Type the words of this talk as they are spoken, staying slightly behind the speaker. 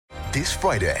This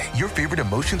Friday, your favorite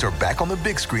emotions are back on the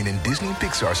big screen in Disney and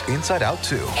Pixar's Inside Out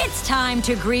 2. It's time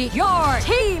to greet your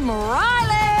Team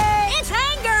Riley. It's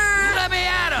anger. Let me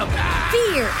at him.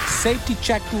 Fear. Safety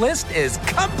checklist is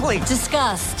complete.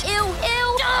 Disgust. Ew.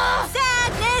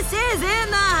 Sadness is in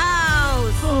the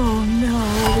house. Oh, no.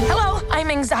 Hello, I'm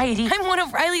anxiety. I'm one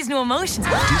of Riley's new emotions.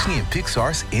 Disney and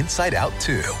Pixar's Inside Out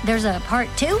 2. There's a part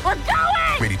 2? We're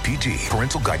going! Rated PG.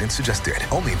 Parental guidance suggested.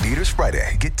 Only in theaters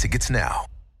Friday. Get tickets now.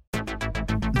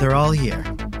 They're all here.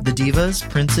 The divas,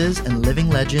 princes, and living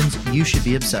legends you should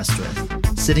be obsessed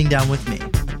with. Sitting down with me.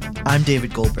 I'm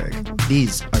David Goldberg.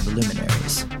 These are the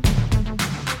Luminaries.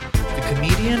 The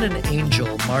comedian and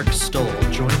angel Mark Stoll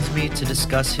joins me to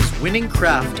discuss his winning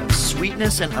craft of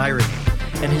sweetness and irony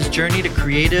and his journey to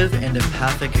creative and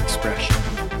empathic expression.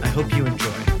 I hope you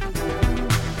enjoy.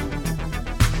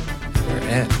 We're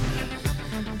in.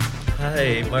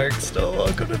 Hi, Mark Stoll.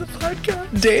 Welcome to the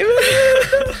podcast. David!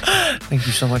 Thank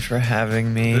you so much for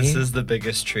having me. This is the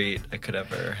biggest treat I could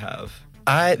ever have.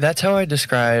 That's how I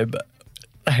describe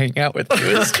hanging out with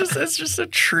you. It's just a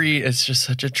treat. It's just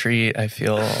such a treat. I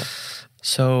feel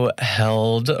so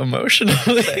held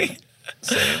emotionally.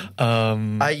 Same.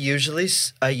 I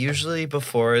usually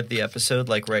before the episode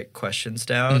write questions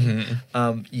down.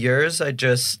 Yours,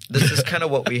 this is kind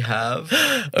of what we have.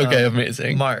 Okay,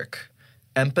 amazing. Mark,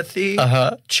 empathy,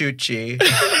 choochie,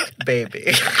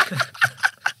 baby,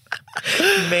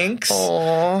 minx,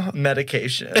 Aww.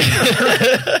 medication.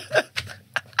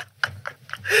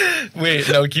 Wait,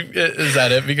 no, is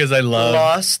that it? Because I love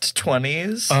Lost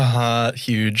 20s.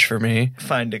 Huge for me.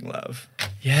 Finding love.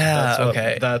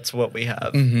 Yeah, That's what we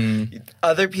have.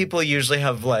 Other people usually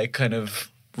have kind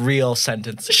of real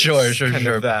sentences. Sure.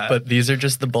 That. But these are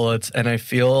just the bullets, and I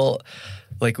feel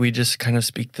like we just kind of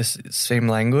speak the same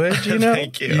language, you know?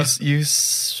 Thank you. You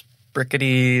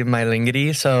sprickety my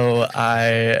lingity, so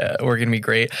we're going to be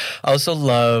great. I also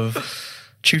love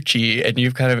Choochie, and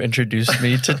you've kind of introduced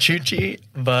me to Choochie,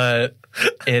 but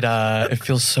it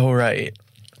feels so right.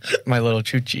 My little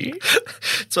Choochie.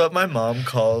 It's what my mom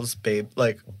calls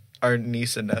our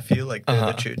niece and nephew, they're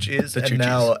the Choochies. The and Choochies.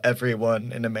 now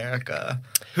everyone in America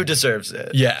who deserves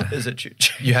it is a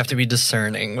Choochie. You have to be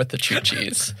discerning with the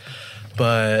Choochies.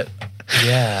 But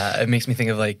yeah, it makes me think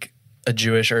of a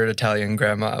Jewish or an Italian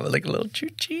grandma with a little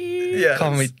Choochie. Yes.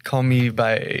 Call me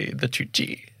by the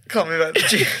Choochie. Call me by the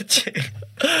Choochie.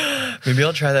 Maybe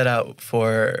I'll try that out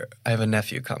I have a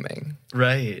nephew coming.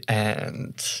 Right.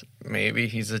 And maybe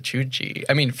he's a Choochie.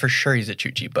 I mean, for sure he's a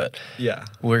Choochie, but yeah,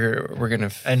 we're going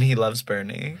to... And he loves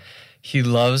Bernie. He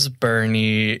loves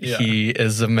Bernie. Yeah. He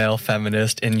is a male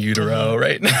feminist in utero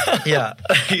right now. Yeah.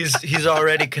 He's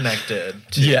already connected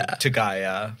to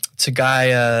Gaia. To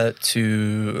Gaia,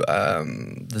 to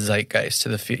the zeitgeist, to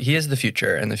the he is the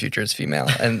future, and the future is female.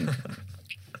 And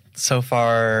so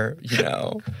far,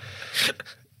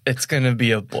 it's going to be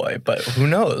a boy, but who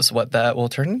knows what that will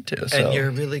turn into. So. And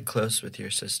you're really close with your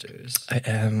sisters. I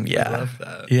am, yeah. I love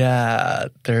that. Yeah,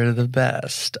 they're the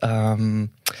best.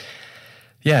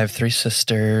 Yeah, I have 3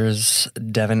 sisters,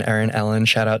 Devin, Erin, Ellen.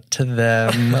 Shout out to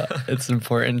them. It's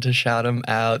important to shout them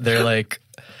out. They're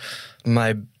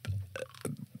we're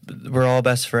all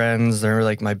best friends. They're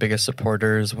my biggest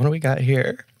supporters. What do we got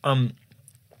here? I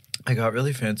got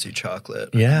really fancy chocolate.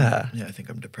 Yeah. Yeah, I think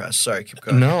I'm depressed. Sorry, keep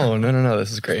going. No.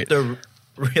 This is great. They're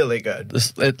really good.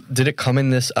 Did it come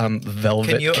in this velvet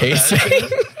Can you casing? imagine?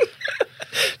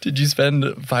 Did you spend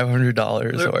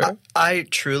 $500 or? I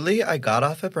got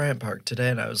off at Bryant Park today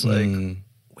and I was like,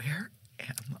 where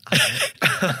am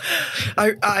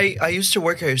I? I used to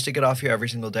work here. I used to get off here every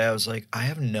single day. I was like, I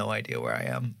have no idea where I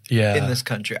am in this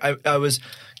country. I was,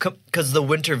 because the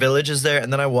Winter Village is there,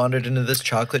 and then I wandered into this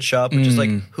chocolate shop, which is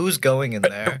who's going in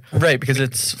there? Right, because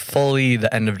it's fully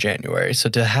the end of January. So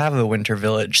to have the Winter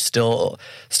Village still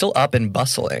up and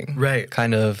bustling. Right.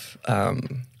 Kind of.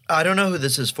 I don't know who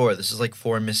this is for. This is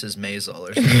for Mrs. Maisel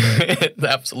or something.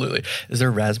 Absolutely. Is there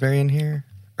raspberry in here?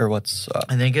 Or what's up?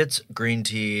 I think it's green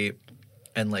tea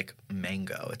and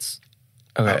mango. It's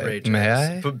outrageous. May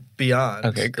I? But beyond.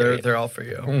 Okay, great. They're all for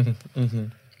you.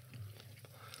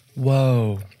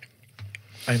 Whoa.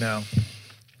 I know.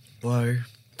 Whoa.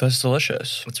 That's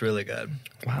delicious. It's really good.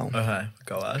 Wow. Okay,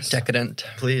 go us. Decadent.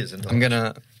 Please. I'm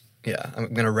gonna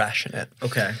ration it.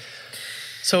 Okay.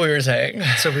 So we were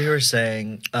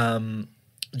saying,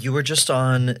 you were just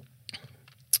on,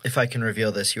 if I can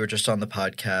reveal this, you were just on the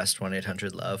podcast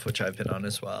 1-800-LOVE, which I've been on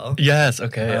as well. Yes,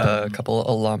 okay. A couple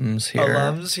alums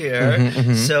here.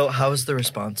 So how has the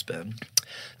response been?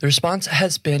 The response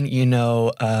has been,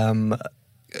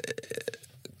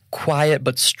 quiet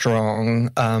but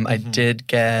strong. I did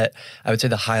get, I would say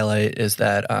the highlight is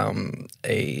that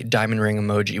a diamond ring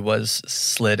emoji was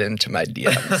slid into my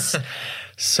DMs.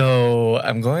 So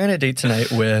I'm going on a date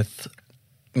tonight with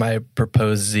my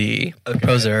proposer.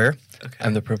 Okay.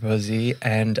 I'm the proposee,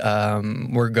 and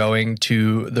we're going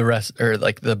to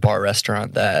the bar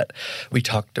restaurant that we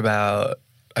talked about.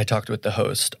 I talked with the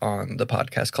host on the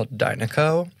podcast called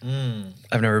Dynaco.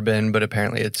 I've never been, but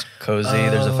apparently it's cozy.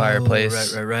 There's a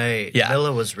fireplace. Right. Yeah.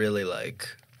 Mila was really like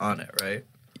on it, right?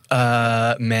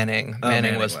 Manning.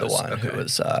 Manning was the one who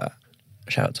was.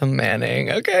 Shout out to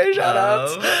Manning. Okay, shout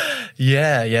outs.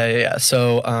 Yeah.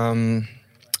 So I'm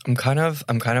kind of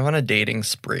on a dating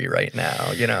spree right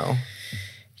now. You know.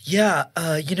 Yeah,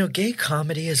 gay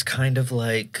comedy is kind of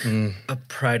like a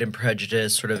Pride and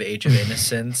Prejudice sort of Age of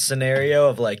Innocence scenario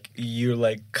of like you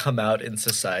like come out in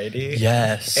society.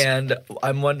 Yes. And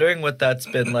I'm wondering what that's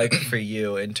been like for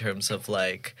you in terms of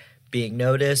like being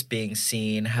noticed, being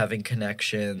seen, having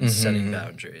connections, setting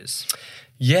boundaries.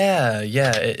 Yeah,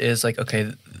 it is like,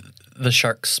 okay, the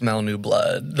sharks smell new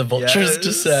blood, the vultures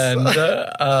descend.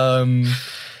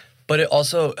 But it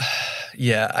also,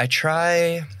 I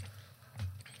try...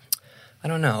 I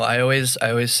don't know. I always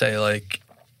say, like,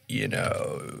 you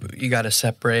know, you got to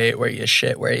separate where you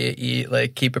shit, where you eat,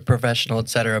 like, keep it professional,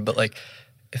 etc. But, like,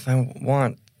 if I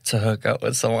want to hook up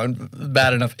with someone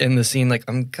bad enough in the scene, like,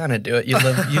 I'm gonna do it. You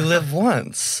live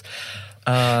once.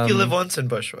 You live once in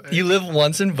Bushwick. You live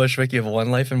once in Bushwick. You have one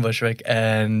life in Bushwick.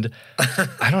 And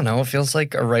I don't know. It feels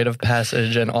like a rite of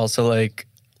passage, and also, like,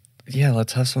 yeah,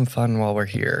 let's have some fun while we're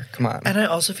here. Come on. And I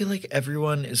also feel like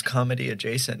everyone is comedy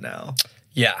adjacent now.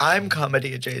 Yeah. I'm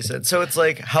comedy adjacent. So it's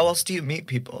like, how else do you meet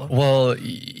people? Well,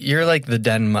 you're like the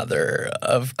den mother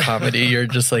of comedy. You're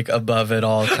just like above it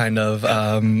all, kind of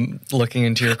looking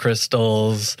into your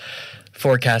crystals,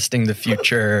 forecasting the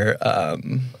future,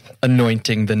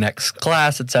 anointing the next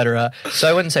class, etc. So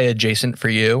I wouldn't say adjacent for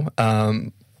you,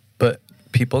 but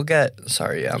people get...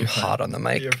 Sorry, I'm hot on the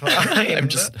mic. You're fine. I'm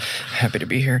just happy to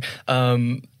be here.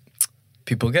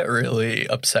 People get really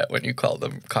upset when you call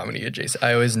them comedy adjacent.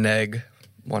 I always neg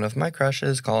one of my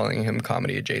crushes calling him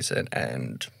comedy adjacent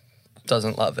and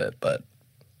doesn't love it, but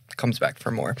comes back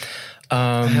for more.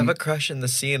 I have a crush in the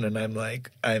scene, and I'm like,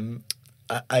 I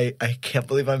can't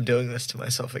believe I'm doing this to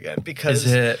myself again because...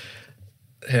 Is it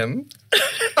him?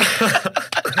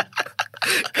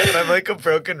 And I'm like a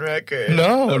broken record.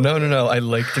 No. I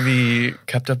like to be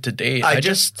kept up to date. I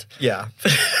just can't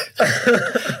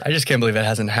believe it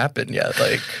hasn't happened yet.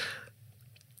 Like,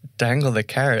 dangle the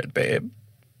carrot, babe.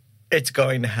 It's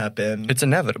going to happen. It's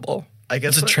inevitable. I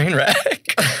guess it's a train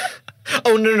wreck.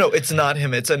 Oh, no. It's not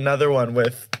him. It's another one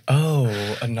with...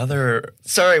 Oh, another...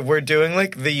 Sorry, we're doing,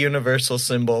 like, the universal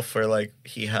symbol for, like,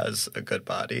 he has a good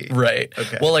body. Right.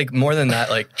 Okay. Well, like, more than that,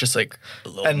 like, just, like, a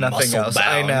little and nothing else. bound.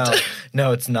 I know.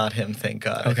 No, it's not him, thank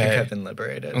God. Okay. I think I've been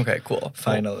liberated. Okay, cool.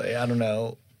 Finally. I don't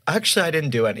know. Actually, I didn't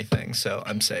do anything, so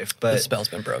I'm safe. But the spell's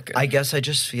been broken. I guess I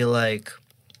just feel like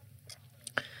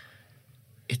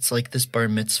it's like this bar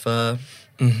mitzvah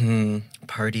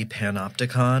party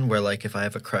panopticon where, like, if I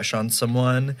have a crush on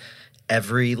someone,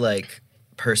 every, like,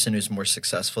 person who's more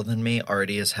successful than me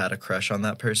already has had a crush on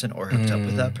that person or hooked up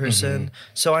with that person.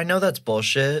 So I know that's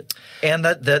bullshit. And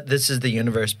that this is the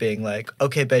universe being like,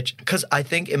 okay, bitch. Because I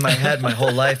think in my head, my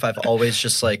whole life, I've always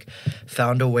just, like,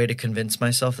 found a way to convince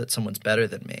myself that someone's better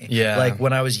than me. Yeah. Like,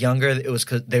 when I was younger, it was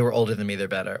because they were older than me, they're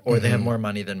better. Or they have more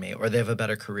money than me. Or they have a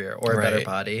better career. Or a better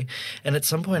body. And at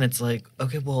some point, it's like,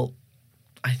 okay, well,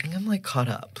 I think I'm, like, caught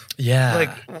up. Yeah.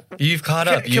 Like, you've caught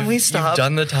up. Can we stop? You've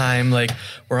done the time. Like,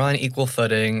 we're on equal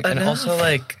footing. And also,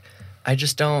 like, I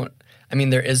just don't... I mean,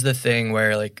 there is the thing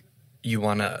where, like, you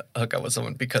want to hook up with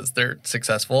someone because they're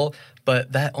successful,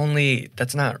 but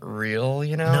that's not real,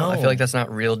 you know? No. I feel like that's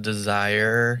not real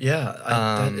desire. Yeah,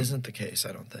 that isn't the case,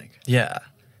 I don't think. Yeah.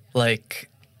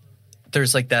 Like,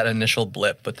 there's, like, that initial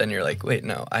blip, but then you're like, wait,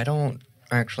 no, I don't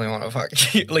actually want to fuck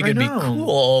you. Like, it'd be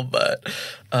cool, but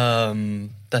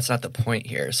that's not the point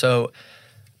here. So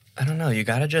I don't know. You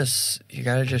gotta just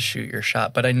shoot your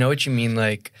shot. But I know what you mean.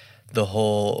 Like the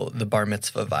bar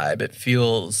mitzvah vibe. It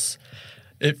feels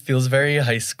very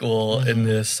high school in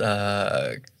this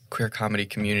queer comedy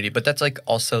community. But that's like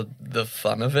also the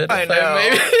fun of it.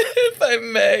 If I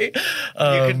may. You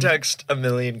can text a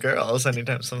million girls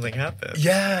anytime something happens.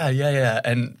 Yeah.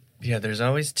 And yeah, there's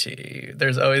always tea.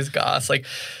 There's always goss. Like,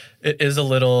 it is a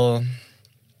little...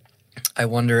 I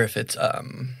wonder if it's...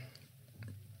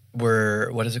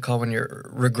 what is it called when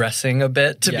you're regressing a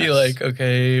bit to be like,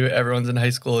 okay, everyone's in high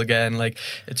school again. Like,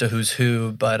 it's a who's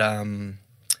who. But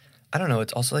I don't know.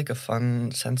 It's also like a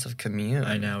fun sense of commune.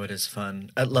 I know, it is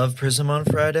fun. At Love Prism on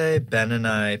Friday,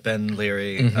 Ben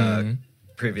Leary,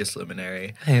 previous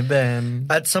Luminary. Hey, Ben.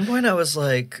 At some point I was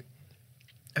like,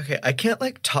 okay, I can't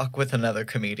like talk with another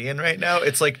comedian right now.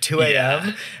 It's like 2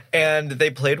 a.m. and they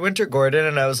played Winter Gordon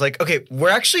and I was like, okay, we're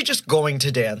actually just going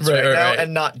to dance right now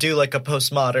and not do like a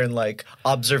postmodern like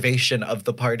observation of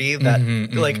the party that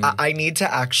I need to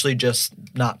actually just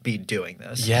not be doing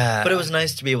this. Yeah. But it was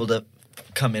nice to be able to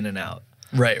come in and out.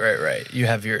 Right. You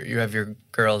have your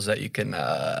girls that you can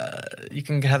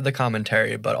have the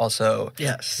commentary, but also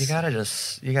you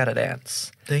gotta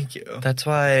dance. Thank you. That's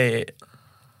why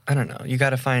I don't know. You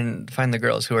gotta find the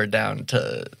girls who are down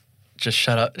to just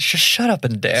shut up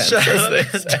and dance.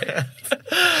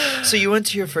 So you went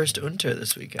to your first Unter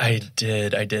this weekend. I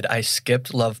did. I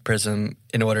skipped Love Prism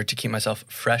in order to keep myself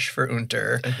fresh for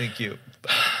Unter. I think you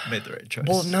made the right choice.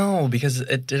 Well, no, because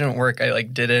it didn't work. I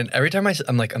like didn't. Every time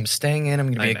I'm like, I'm staying in.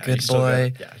 I'm gonna be a good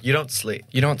boy. You don't sleep.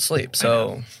 You don't sleep.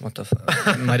 So what the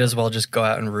fuck? Might as well just go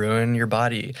out and ruin your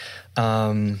body.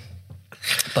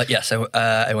 But yes,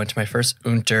 I went to my first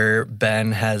Unter.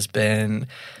 Ben has been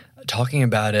talking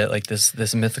about it like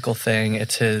this mythical thing.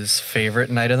 It's his favorite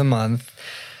night of the month.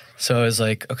 So I was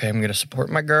like, okay, I'm going to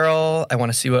support my girl. I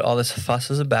want to see what all this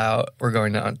fuss is about. We're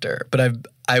going to Unter. But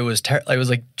I was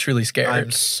like truly scared.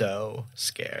 I'm so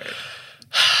scared.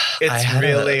 It's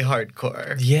really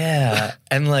hardcore. Yeah.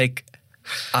 And like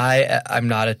I'm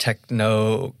not a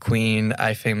techno queen.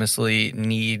 I famously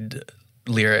need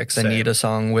lyrics. Same. I need a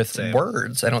song with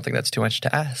words. I don't think that's too much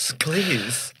to ask.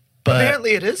 Please. But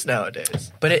apparently it is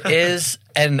nowadays. But it is,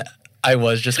 and I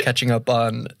was just catching up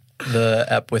on the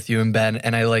ep with you and Ben,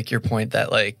 and I like your point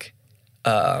that like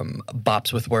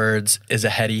bops with words is a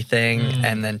heady thing,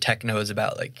 and then techno is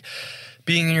about like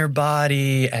being in your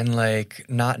body and like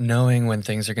not knowing when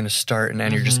things are going to start and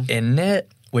end. You're just in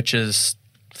it, which is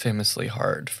famously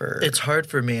hard for. It's hard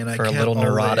for me, and I for can't a little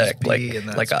neurotic be in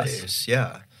that like space. us.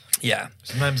 Yeah.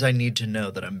 Sometimes I need to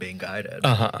know that I'm being guided.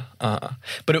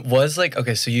 But it was like,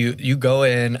 okay, so you go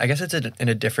in, I guess it's in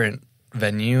a different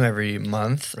venue every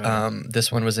month. Right.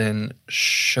 This one was in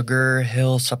Sugar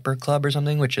Hill Supper Club or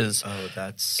something, which is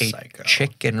that's a psycho.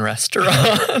 chicken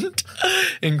restaurant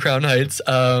in Crown Heights.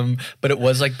 But it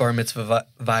was like bar mitzvah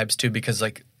vibes too, because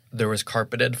like there was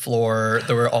carpeted floor,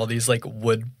 there were all these like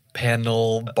wood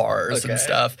panel bars and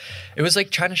stuff. It was like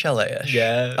China Chalet-ish,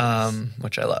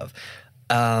 which I love.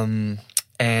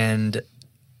 And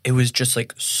it was just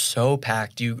like so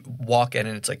packed. You walk in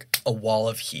and it's like a wall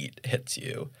of heat hits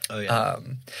you. Oh yeah.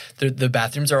 The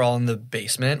bathrooms are all in the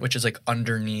basement, which is like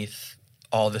underneath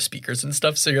all the speakers and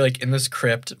stuff. So you're like in this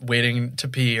crypt waiting to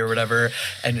pee or whatever,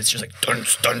 and it's just like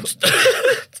dunce, dunce.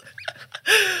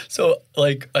 So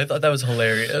like I thought that was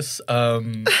hilarious.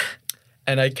 And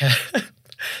I kept.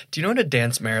 Do you know what a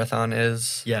dance marathon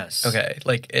is? Yes. Okay.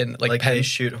 Like they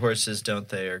shoot horses, don't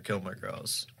they, or Gilmore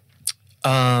Girls?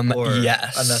 Or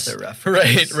yes. Another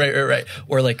reference. Right.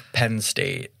 Or like Penn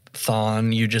State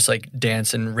Thon, you just like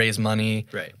dance and raise money.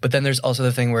 Right. But then there's also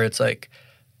the thing where it's like,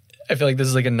 I feel like this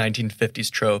is like a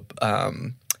 1950s trope.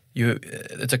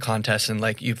 It's a contest and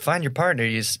like you find your partner.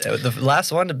 The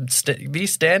last one to be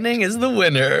standing is the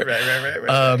winner.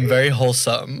 Right. Very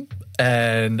wholesome.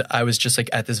 And I was just like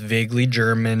at this vaguely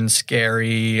German,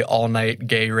 scary, all-night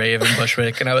gay rave in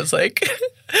Bushwick, and I was like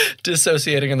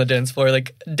dissociating on the dance floor,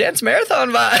 like dance marathon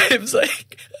vibes.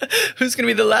 Like, who's gonna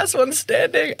be the last one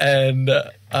standing? And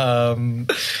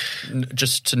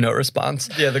just to no response.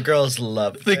 Yeah, the girls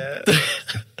love it.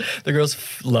 The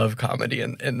girls love comedy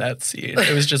in that scene.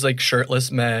 It was just like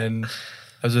shirtless men.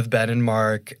 I was with Ben and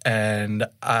Mark, and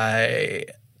I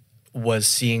was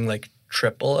seeing like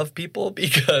triple of people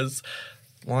because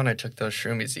one, I took those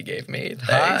shroomies he gave me.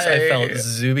 Thanks. I felt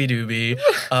zooby dooby.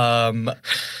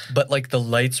 But like the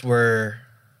lights were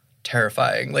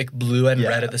terrifying, like blue and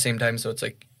red at the same time. So it's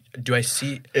like, do I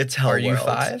see? It's hell. Are you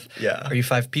five? Yeah. Are you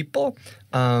five people?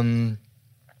 But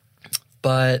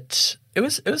it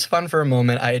was fun for a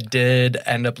moment. I did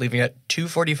end up leaving at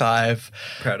 2:45.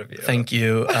 Proud of you. Thank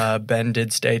you. Ben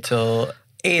did stay till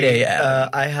 8 a.m.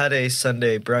 I had a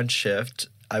Sunday brunch shift.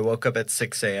 I woke up at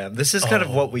 6 a.m. This is kind of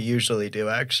what we usually do,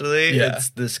 actually. Yeah.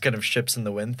 It's this kind of ships in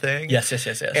the wind thing. Yes.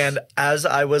 And as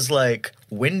I was like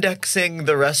Windexing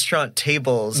the restaurant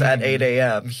tables at 8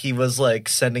 a.m., he was like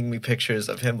sending me pictures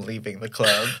of him leaving the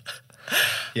club.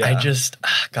 Yeah.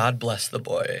 God bless the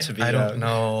boy. I don't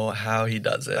know how he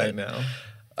does it. I know.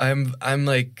 I'm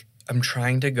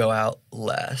trying to go out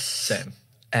less. Same.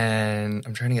 And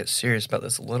I'm trying to get serious about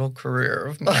this little career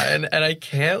of mine. And I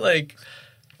can't like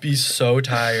be so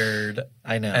tired.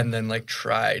 I know. And then like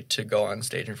try to go on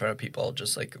stage in front of people,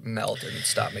 just like melt and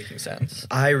stop making sense.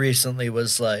 I recently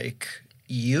was like,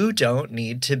 you don't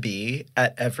need to be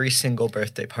at every single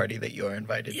birthday party that you're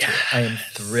invited to. I am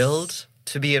thrilled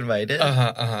to be invited.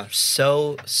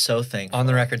 So thankful. On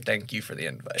the record, thank you for the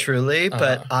invite. Truly,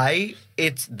 but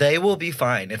they will be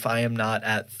fine if I am not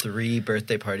at 3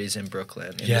 birthday parties in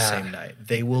Brooklyn in the same night.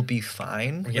 They will be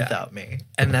fine without me.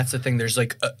 And that's the thing. There's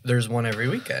like there's one every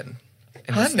weekend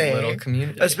in this little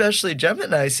community. Especially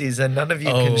Gemini season. None of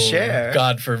you can share.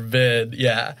 God forbid.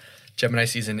 Yeah. Gemini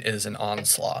season is an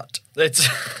onslaught. It's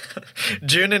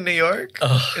June in New York,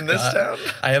 in this town.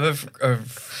 I have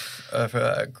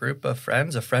a group of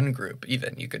friends, a friend group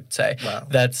even, you could say. Wow.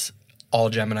 That's all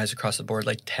Geminis across the board,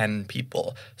 like 10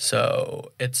 people.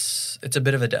 So it's a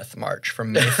bit of a death march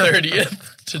from May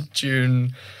 30th to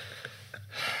June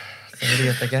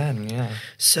 30th again, yeah.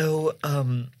 So,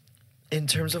 in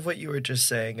terms of what you were just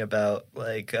saying about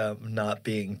like not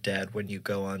being dead when you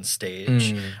go on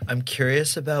stage, I'm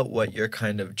curious about what your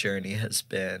kind of journey has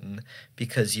been,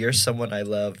 because you're someone I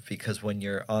love, because when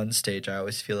you're on stage, I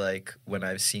always feel like when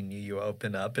I've seen you, you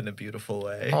open up in a beautiful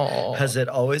way. Aww. Has it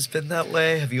always been that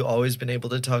way? Have you always been able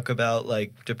to talk about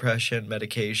like depression,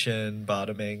 medication,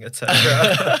 bottoming,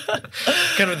 etc.?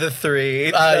 Kind of the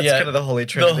 3. That's kind of the Holy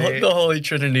Trinity. The Holy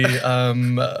Trinity.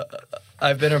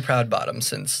 I've been a proud bottom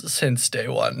since day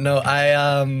one. No,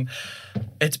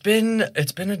 it's been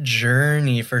a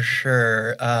journey for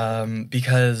sure.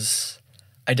 Because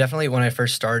I definitely, when I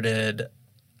first started,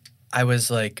 I was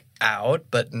like out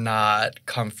but not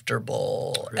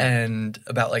comfortable, and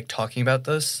about like talking about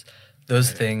those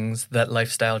things, that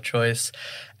lifestyle choice.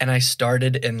 And I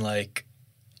started in like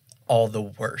all the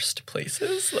worst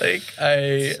places. Like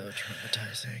So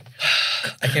traumatizing.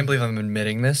 I can't believe I'm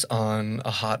admitting this on a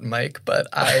hot mic, but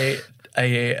I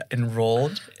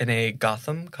enrolled in a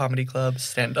Gotham Comedy Club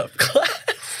stand-up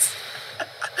class.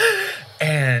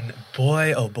 And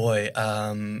boy, oh boy.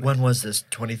 When was this?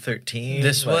 2013?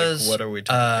 This was... What are we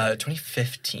talking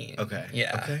 2015. Okay.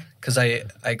 Yeah. Okay. Because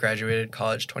I graduated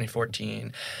college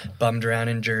 2014, bummed around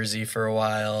in Jersey for a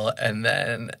while, and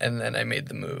then I made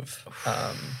the move.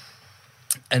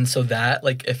 And so that,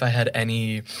 like, if I had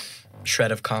any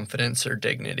shred of confidence or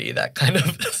dignity, that kind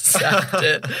of sapped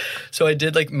it. So I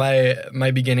did, like,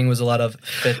 my beginning was a lot of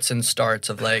fits and starts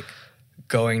of, like,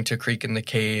 going to Creek in the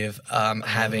Cave,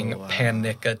 having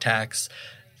panic attacks,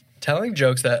 telling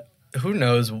jokes that who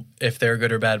knows if they're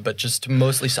good or bad, but just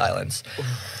mostly silence.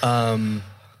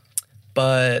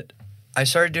 But I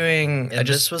started doing...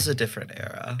 this was a different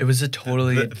era. It was a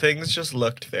totally... Things just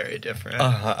looked very different.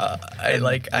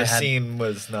 The scene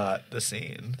was not the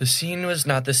scene. The scene was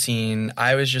not the scene.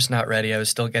 I was just not ready. I was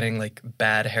still getting, like,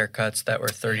 bad haircuts that were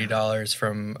 $30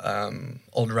 from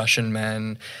old Russian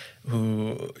men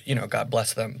who, you know, God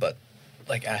bless them, but,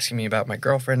 like, asking me about my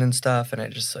girlfriend and stuff, and I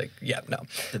just, like, no.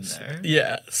 Been there.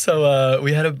 Yeah. So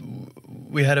we had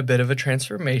a bit of a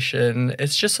transformation.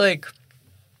 It's just, like...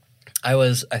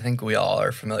 I think we all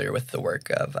are familiar with the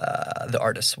work of The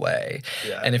Artist's Way.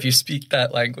 Yeah. And if you speak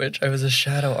that language, I was a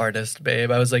shadow artist, babe.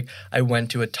 I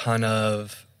went to a ton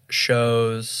of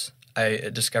shows. I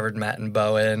discovered Matt and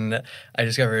Bowen. I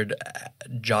discovered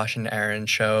Josh and Aaron's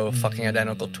show, Fucking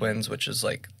Identical Twins, which is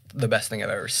like the best thing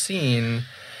I've ever seen.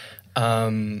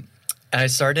 And I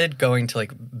started going to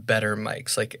like better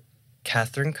mics, like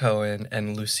Catherine Cohen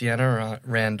and Luciana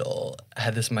Randall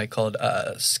had this mic called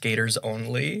Skaters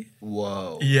Only.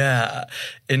 Whoa. Yeah.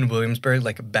 In Williamsburg,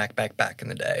 like back in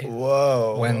the day.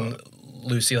 Whoa. When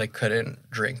Lucy like couldn't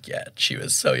drink yet. She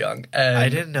was so young. And I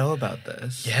didn't know about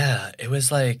this. yeah, it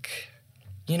was like,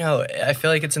 you know, I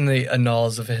feel like it's in the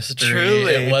annals of history.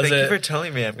 Truly. It wasn't, Thank you for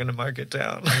telling me. I'm going to mark it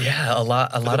down. Yeah, a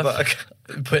lot of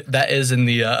but that is in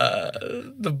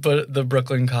the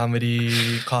Brooklyn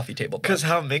comedy coffee table book. Because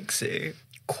how minxy.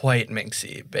 Quite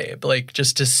minxy, babe. Like,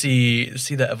 just to see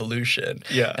the evolution.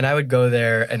 Yeah. And I would go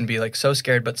there and be, like, so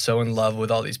scared but so in love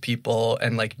with all these people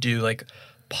and, like, do, like,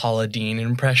 Paula Deen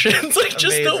impressions. Like,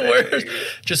 just the worst.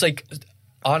 Just, like,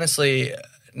 honestly,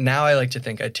 now I like to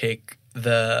think I take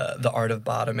the art of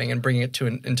bottoming and bring it to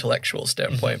an intellectual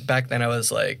standpoint. Back then I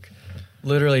was, like,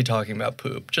 literally talking about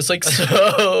poop. Just, like,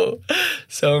 so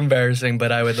embarrassing.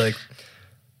 But I would, like,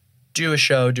 do a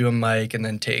show, do a mic, and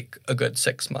then take a good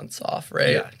 6 months off,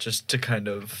 right? Yeah, just to kind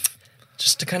of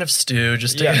stew,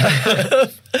 just to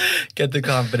get the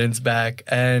confidence back.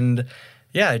 And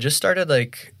yeah, I just started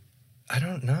like, I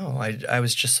don't know. I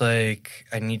was just like,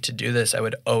 I need to do this. I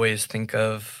would always think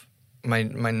of my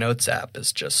notes app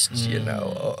as just, you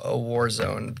know, a war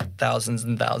zone, thousands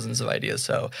and thousands of ideas.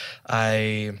 So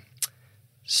I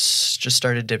just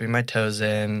started dipping my toes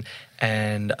in.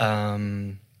 And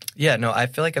I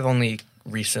feel like I've only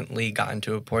recently gotten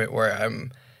to a point where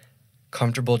I'm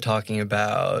comfortable talking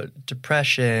about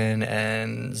depression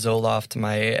and Zoloft,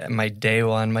 my day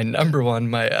one, my number one,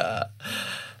 my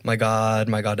god,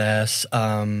 my goddess,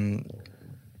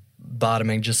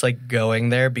 bottoming, just like going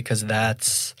there, because I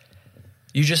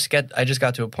just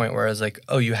got to a point where I was like,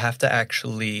 oh, you have to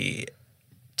actually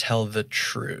tell the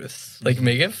truth, like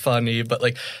make it funny, but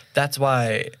like that's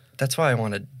why I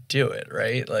want to do it,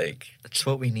 right? Like, That's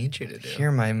what we need you to do. hear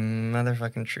my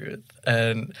motherfucking truth.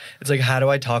 And it's like, how do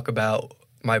I talk about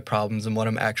my problems and what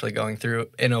I'm actually going through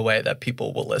in a way that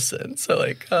people will listen? So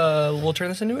like, we'll turn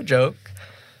this into a joke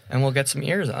and we'll get some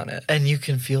ears on it. And you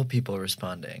can feel people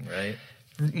responding, right?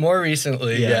 More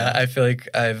recently, Yeah. I feel like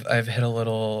I've hit a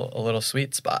little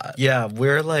sweet spot. Yeah,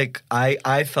 we're like,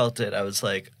 I felt it. I was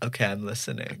like, okay, I'm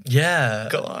listening. Yeah.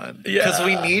 Go on. Yeah. Because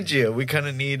we need you. We kind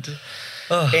of need...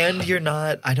 And you're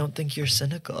not, I don't think you're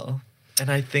cynical. And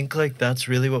I think, like, that's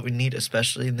really what we need,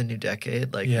 especially in the new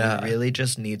decade. Like, Yeah. we really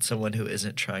just need someone who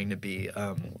isn't trying to be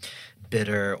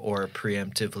bitter or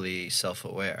preemptively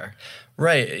self-aware.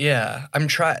 Right, yeah.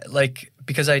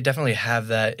 Because I definitely have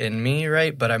that in me,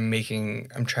 right? But I'm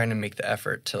trying to make the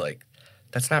effort to, like,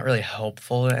 that's not really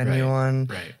helpful to anyone.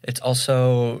 right. It's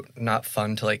also not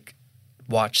fun to, like,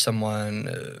 watch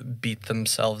someone beat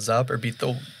themselves up or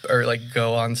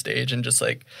go on stage and just,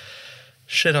 like,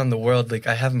 shit on the world. Like,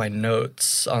 I have my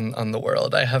notes on the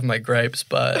world. I have my gripes,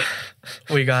 but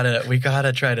we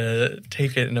gotta try to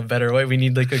take it in a better way. We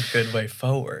need, like, a good way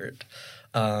forward.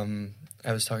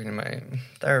 I was talking to my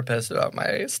therapist about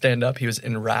my stand-up. He was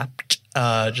enwrapped,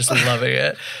 just loving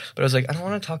it. But I was like, I don't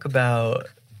want to talk about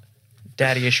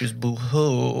daddy issues,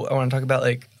 boo-hoo. I want to talk about,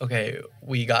 like, okay,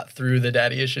 we got through the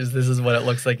daddy issues. This is what it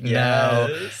looks like now.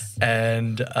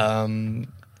 And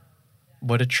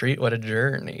what a treat, what a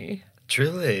journey.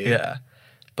 Truly. Yeah.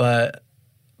 But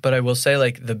I will say,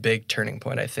 like, the big turning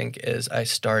point, I think, is I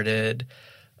started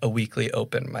a weekly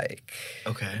open mic.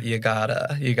 Okay. You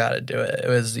gotta do it. It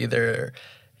was either,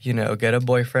 get a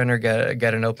boyfriend or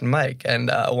get an open mic.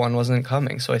 And one wasn't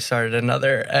coming, so I started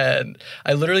another. And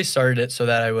I literally started it so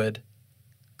that I would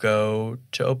go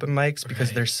to open mics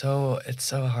because it's so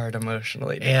hard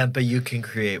emotionally. But you can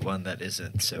create one that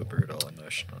isn't so brutal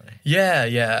emotionally.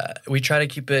 Yeah. We try to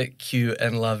keep it cute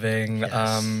and loving.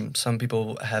 Yes. Some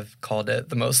people have called it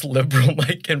the most liberal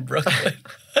mic in Brooklyn.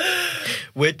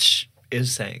 Which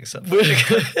is saying something.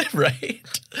 Right.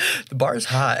 The bar's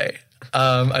high.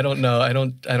 I don't know. I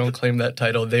don't claim that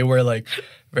title. They were like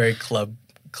very club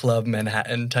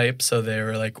Manhattan type, so they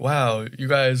were like, wow, you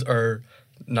guys are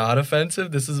not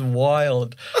offensive. This is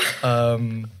wild.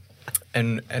 And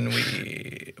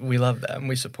we love them.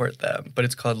 We support them. But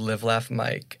it's called Live Laugh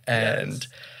Mike. And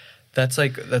that's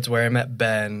where I met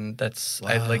Ben. I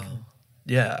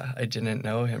didn't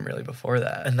know him really before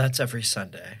that. And that's every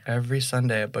Sunday. Every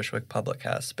Sunday at Bushwick Public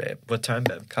House, babe. What time,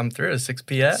 babe? Come through at 6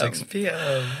 p.m. 6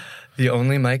 p.m. The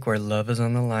only mic where love is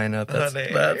on the lineup.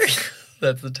 Honey.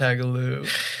 That's the tagaloo.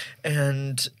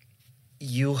 And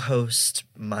you host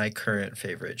my current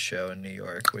favorite show in New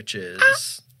York, which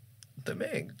is The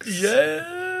Minx.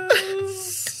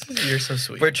 Yes. You're so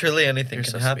sweet. Where truly anything You're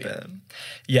can so happen. sweet.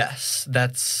 Yes,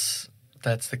 that's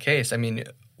the case. I mean,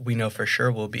 we know for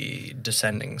sure we'll be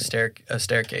descending a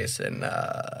staircase in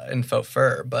faux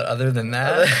fur, but other than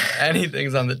that,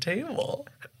 anything's on the table.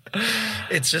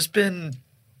 It's just been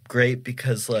great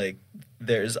because, like,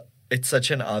 it's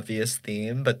such an obvious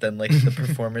theme, but then, like, the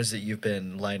performers that you've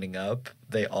been lining up,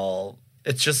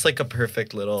 it's just like a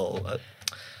perfect little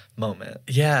moment.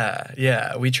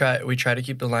 Yeah. We try to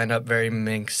keep the lineup very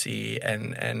minxy,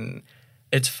 and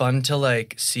it's fun to,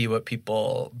 like, see what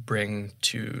people bring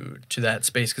to that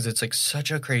space because it's, like,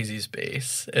 such a crazy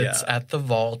space. It's at the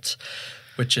Vault,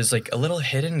 which is, like, a little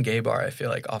hidden gay bar, I feel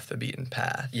like, off the beaten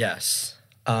path. Yes.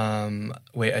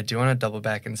 Wait, I do want to double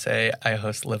back and say I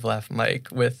host Live Laugh Mike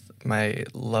with my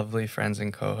lovely friends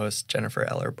and co-host Jennifer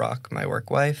Ellerbrock, my work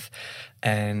wife,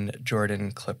 and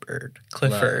Jordan Clifford.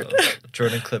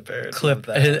 Jordan Clifford.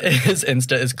 His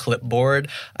Insta is Clipboard.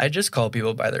 I just call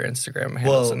people by their Instagram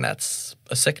handles, and that's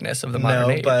a sickness of the modern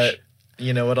age. But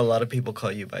you know what? A lot of people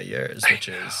call you by yours, which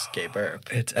is Gay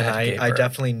Burp. It's and Gay I Burp.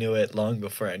 definitely knew it long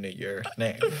before I knew your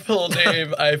name. Full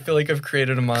name. I feel like I've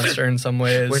created a monster in some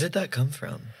ways. Where did that come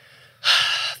from?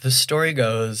 The story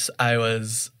goes, I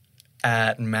was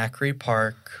at Macri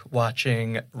Park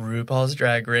watching RuPaul's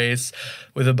Drag Race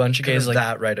with a bunch of gays. Like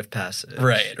that rite of passage.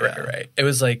 Right. It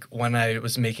was like when I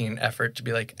was making an effort to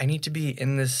be like, I need to be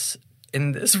in this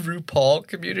RuPaul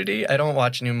community. I don't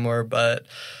watch anymore, but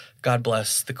God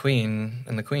bless the queen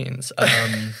and the queens.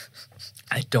 I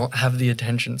don't have the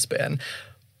attention span,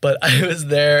 but I was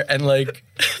there and like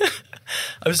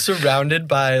I was surrounded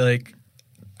by like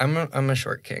I'm a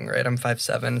short king, right? I'm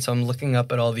 5'7", so I'm looking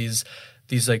up at all these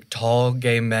like tall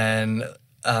gay men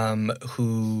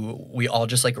who we all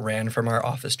just like ran from our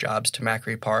office jobs to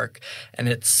Macri Park, and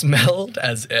it smelled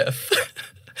as if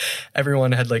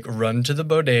everyone had like run to the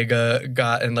bodega,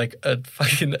 gotten like a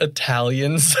fucking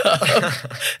Italian sub,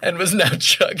 and was now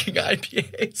chugging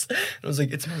IPAs. And I was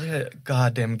like, it smells like a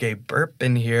goddamn gay burp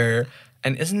in here.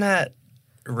 And isn't that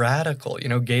radical? You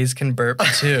know, gays can burp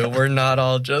too. We're not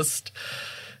all just,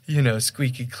 you know,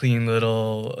 squeaky clean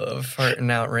little farting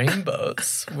out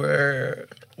rainbows.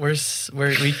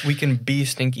 We can be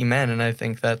stinky men, and I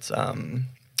think that's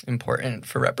important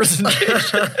for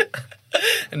representation.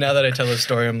 And now that I tell this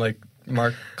story, I'm like,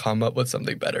 Mark, come up with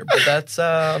something better. But that's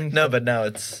no, but now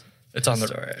it's on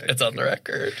the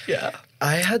record. Yeah.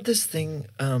 I had this thing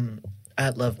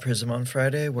at Love Prism on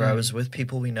Friday where I was with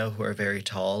people we know who are very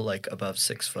tall, like above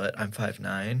 6 foot. I'm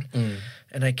 5'9",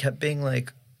 and I kept being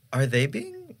like, are they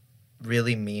being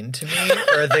really mean to me,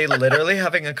 or are they literally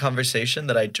having a conversation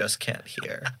that I just can't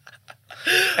hear?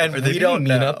 And are they don't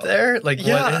mean up there? Like,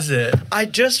 what is it? I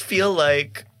just feel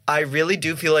like. I really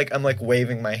do feel like I'm like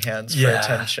waving my hands for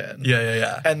attention.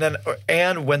 Yeah.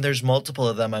 And when there's multiple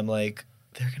of them, I'm like,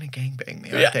 they're gonna gangbang me,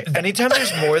 aren't they? Anytime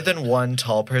there's more than one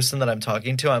tall person that I'm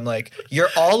talking to, I'm like, you're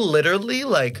all literally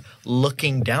like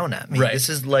looking down at me. Right. This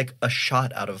is like a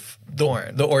shot out of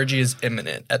porn. The orgy is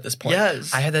imminent at this point.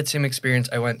 Yes. I had that same experience.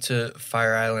 I went to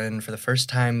Fire Island for the first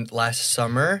time last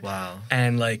summer. Wow.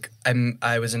 And like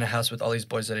I was in a house with all these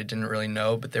boys that I didn't really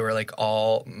know, but they were like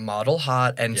all model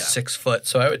hot and 6 foot.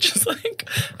 So I would just like,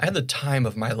 I had the time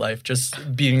of my life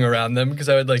just being around them, because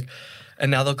I would like, and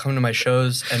now they'll come to my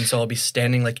shows, and so I'll be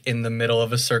standing like in the middle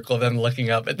of a circle of them, looking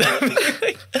up at them,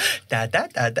 like, da da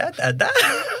da da da da.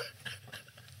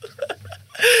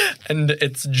 And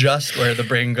it's just where the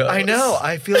brain goes. I know.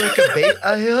 I feel like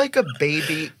a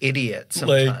baby idiot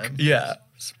sometimes. Like, yeah,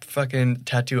 fucking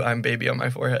tattoo "I'm baby" on my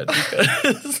forehead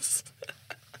because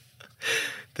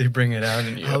they bring it out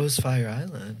in you. How was Fire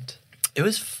Island? It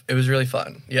was really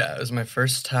fun. Yeah, it was my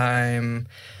first time.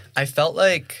 I feel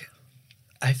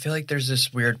like there's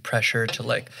this weird pressure to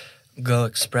like go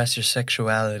express your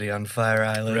sexuality on Fire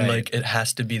Island. Right. Like it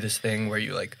has to be this thing where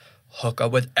you like hook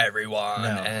up with everyone. No.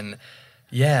 And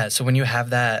yeah, so when you have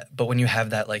that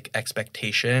like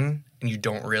expectation and you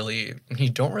don't really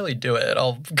do it,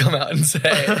 I'll come out and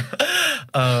say.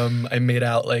 I made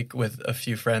out like with a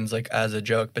few friends like as a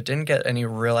joke, but didn't get any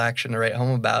real action to write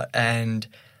home about. And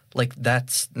like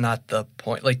that's not the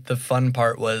point. Like the fun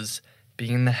part was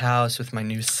being in the house with my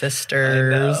new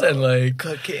sisters and like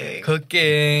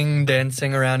cooking,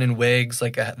 dancing around in wigs.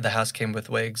 Like the house came with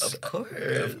wigs. Of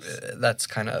course. That's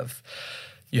kind of,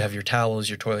 you have your towels,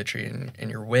 your toiletry, and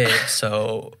your wig.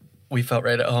 So we felt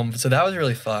right at home. So that was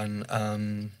really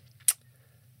fun.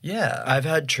 Yeah. I've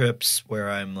had trips where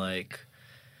I'm like,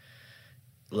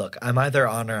 look, I'm either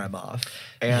on or I'm off.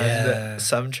 And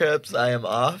some trips I am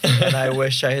off, and I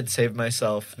wish I had saved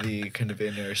myself the kind of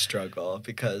inner struggle,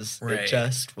 because it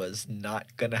just was not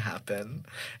going to happen.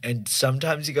 And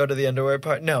sometimes you go to the underwear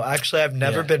party. No, actually, I've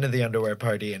never been to the underwear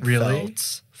party and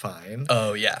felt fine.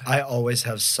 Oh, yeah. I always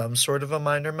have some sort of a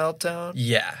minor meltdown.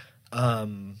 Yeah.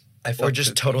 Or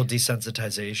just total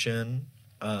desensitization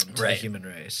to the human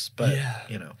race. But,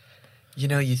 You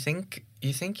know, you think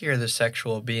you're the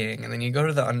sexual being, and then you go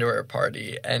to the underwear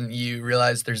party and you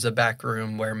realize there's a back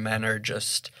room where men are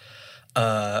just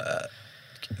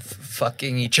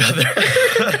fucking each other,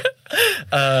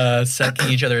 sucking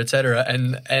each other, etc.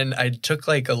 And I took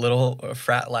like a little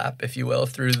frat lap, if you will,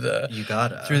 through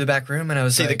the back room, and I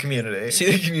was see like, the community,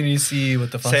 see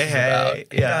what the fuss is about. Hey,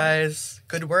 guys,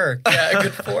 good work,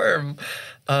 good form,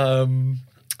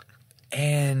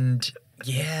 and.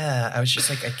 Yeah, I was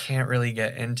just like, I can't really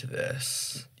get into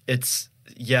this.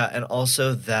 And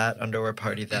also that underwear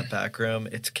party, that back room,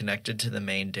 it's connected to the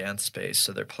main dance space,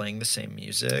 so they're playing the same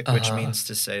music, which means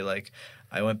to say, like,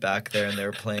 I went back there and they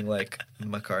were playing, like,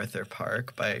 MacArthur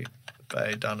Park by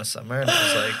Donna Summer, and I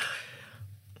was like,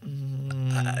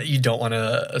 you don't want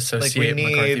to associate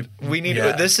McCarthy. We need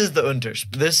this is the unter.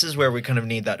 This is where we kind of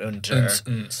need that unter.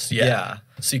 Yeah.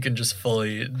 So you can just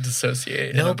fully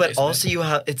dissociate. No, but also you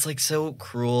have, it's like so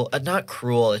cruel. Not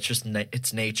cruel, it's just,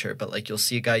 it's nature. But like you'll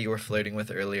see a guy you were flirting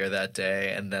with earlier that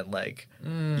day, and then like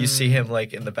you see him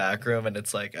like in the back room, and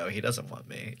it's like, oh, he doesn't want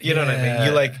me. You know what I mean?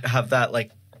 You like have that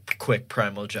like quick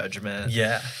primal judgment.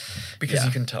 Yeah. Because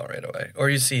you can tell right away. Or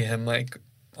you see him like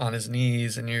on his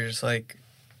knees, and you're just like,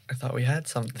 I thought we had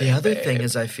something. The other thing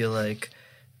is, I feel like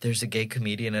there's a gay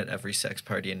comedian at every sex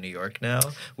party in New York now,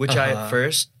 which I at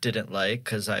first didn't like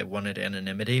because I wanted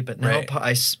anonymity. But now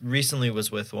recently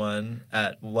was with one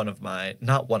at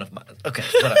not one of my, okay,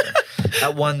 whatever,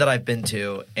 at one that I've been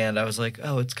to, and I was like,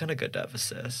 oh, it's kind of good to have a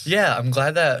cis. Yeah, I'm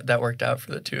glad that worked out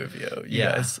for the two of you. You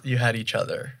guys, you had each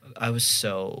other. I was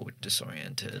so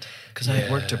disoriented because I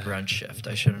had worked a brunch shift.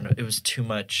 I shouldn't have. It was too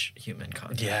much human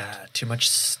contact. Yeah, too much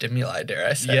stimuli, dare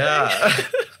I say. Yeah.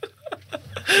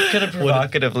 Kind of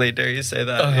provocatively, dare you say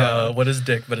that? Yeah. What is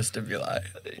dick but a stimuli?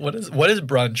 What is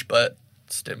brunch but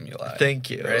stimuli? Thank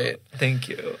you. Right? Thank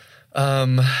you.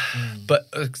 But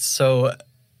so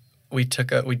we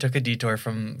took a detour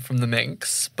from the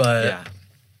Minx, but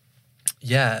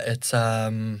yeah, it's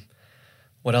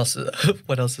what else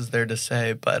is there to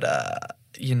say? But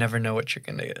you never know what you're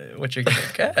gonna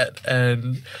get.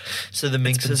 And so the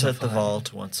Minx is at the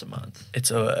Vault once a month.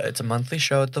 It's a monthly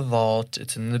show at the Vault.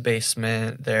 It's in the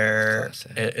basement.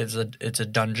 It's a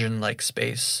dungeon like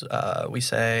space. We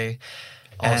say.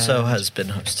 Also has been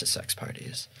host to sex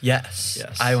parties. Yes.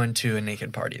 I went to a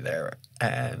naked party there,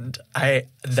 and I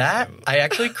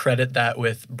actually credit that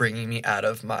with bringing me out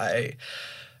of my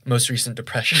most recent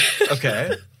depression.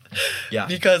 Okay. Yeah.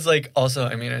 Because also,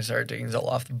 I mean, I started taking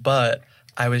Zoloft, but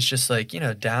I was just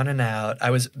down and out.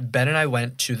 Ben and I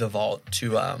went to the Vault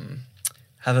to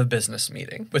have a business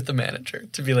meeting with the manager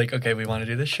to be like, okay, we want to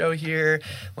do this show here.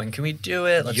 When can we do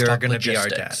it? Let's talk gonna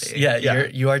logistics. be our daddy. Yeah.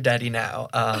 You are daddy now.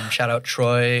 Shout out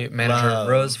Troy, manager of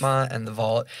Rosemont and the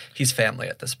Vault. He's family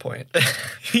at this point.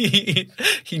 He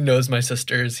knows my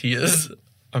sisters. He is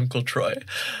Uncle Troy.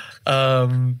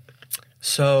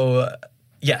 So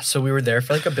we were there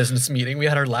for a business meeting. We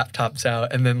had our laptops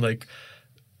out, and then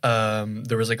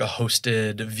there was a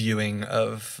hosted viewing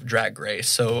of Drag Race.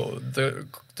 So the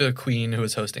queen who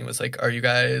was hosting was like, "Are you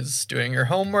guys doing your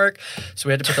homework?" So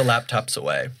we had to put the laptops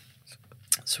away.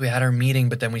 So we had our meeting,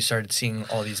 but then we started seeing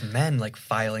all these men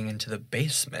filing into the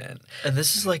basement. And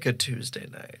this is a Tuesday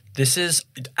night. This is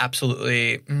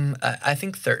absolutely, I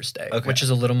think Thursday, which is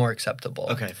a little more acceptable.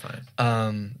 Okay, fine.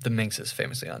 The Minx is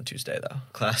famously on Tuesday, though.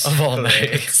 Classic. Of all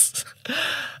nights.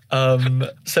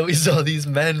 So we saw these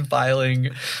men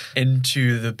filing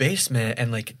into the basement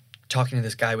and talking to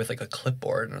this guy with a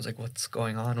clipboard, and I was like, what's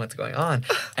going on?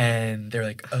 And they're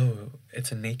like, oh,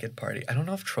 it's a naked party. I don't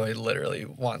know if Troy literally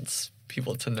wants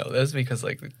people to know this because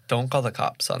don't call the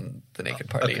cops on the naked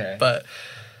party. Okay. But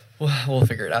we'll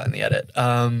figure it out in the edit.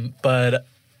 But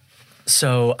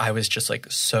so I was just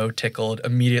so tickled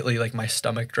immediately. My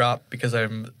stomach dropped because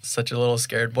I'm such a little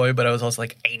scared boy, but I was also I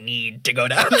need to go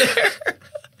down there.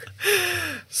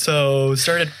 So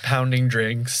started pounding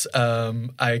drinks.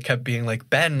 I kept being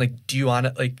Ben, do you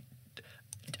want to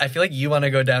I feel you want to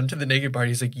go down to the naked party.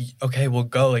 He's like, okay, we'll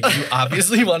go. You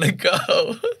obviously want to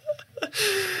go.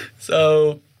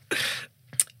 So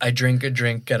I drink a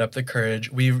drink, get up the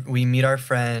courage. We meet our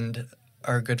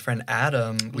good friend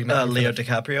Adam. We met Leo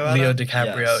DiCaprio. Adam? Leo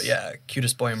DiCaprio, yes.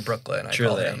 Cutest boy in Brooklyn. I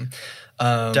Truly. call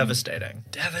him.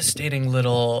 Devastating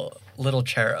little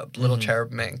cherub,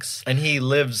 cherub Minx. And he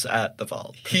lives at the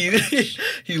Vault. He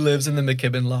lives in the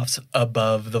McKibben lofts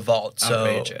above the Vault. So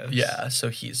outrageous. Yeah, so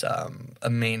he's a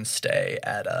mainstay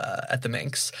at the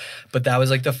Minx. But that was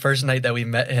the first night that we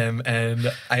met him,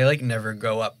 and I never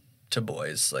go up to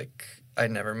boys. I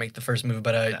never make the first move,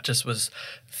 but I just was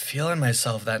feeling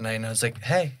myself that night, and I was like,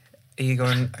 hey, are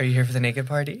you here for the naked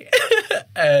party?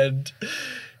 And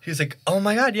he was like, oh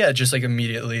my God, yeah, just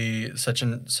immediately such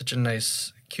a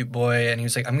nice, cute boy. And he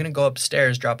was like, I'm going to go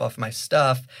upstairs, drop off my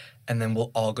stuff, and then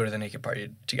we'll all go to the naked party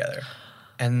together.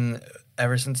 And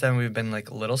ever since then, we've been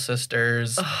little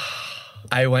sisters.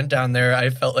 I went down there.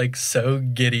 I felt so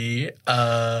giddy.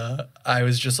 I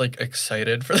was just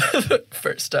excited for the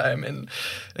first time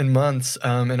in months.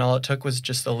 And all it took was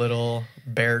just a little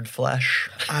bared flesh.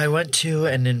 I went to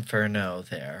an Inferno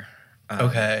there.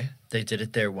 Okay. They did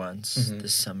it there once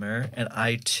this summer. And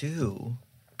I, too,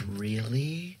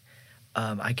 really...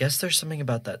 I guess there's something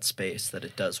about that space that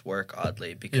it does work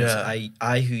oddly because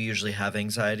I who usually have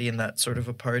anxiety in that sort of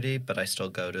a party, but I still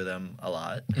go to them a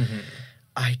lot. Mm-hmm.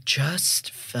 I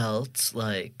just felt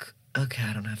okay,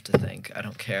 I don't have to think. I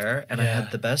don't care. And I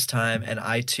had the best time. And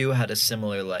I, too, had a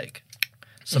similar,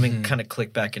 something kind of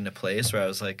clicked back into place where I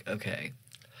was like, okay,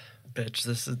 bitch,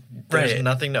 there's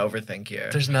nothing to overthink here.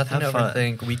 There's nothing to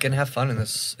overthink. We can have fun in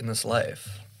this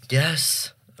life.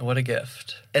 Yes. What a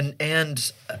gift. And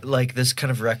this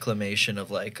kind of reclamation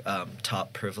of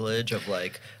top privilege of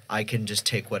I can just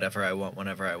take whatever I want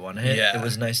whenever I want it. Yeah. It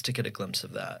was nice to get a glimpse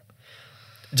of that.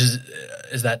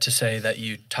 Is that to say that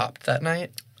you topped that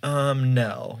night?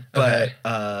 No. But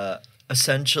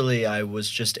essentially I was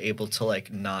just able to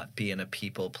like not be in a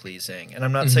people pleasing. And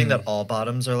I'm not saying that all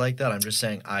bottoms are like that. I'm just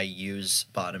saying I use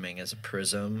bottoming as a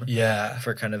prism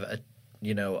for kind of a,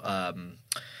 you know,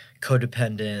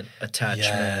 codependent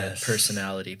attachment,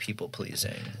 personality, people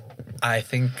pleasing. I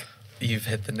think you've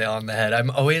hit the nail on the head. I'm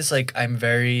always like, I'm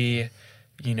very,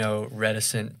 you know,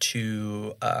 reticent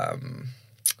to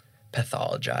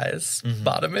pathologize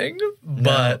bottoming,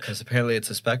 but because apparently it's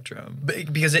a spectrum.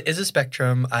 Because it is a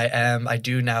spectrum. I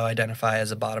do now identify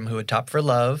as a bottom who would top for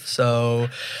love. So,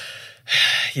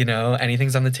 you know,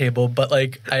 anything's on the table. But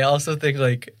like, I also think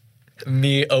like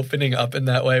me opening up in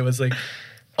that way was like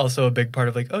also a big part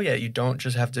of like, oh yeah, you don't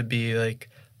just have to be like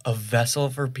a vessel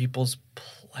for people's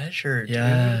pleasure, dude.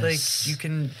 Yes. Like you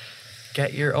can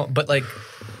get your own, but like,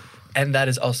 and that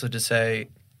is also to say,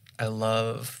 I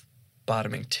love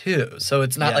bottoming too. So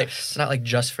it's not like it's not like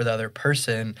just for the other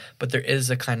person, but there is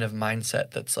a kind of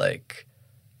mindset that's like,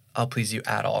 I'll please you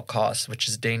at all costs, which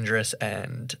is dangerous.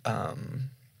 And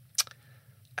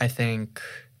I think,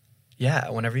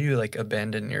 whenever you like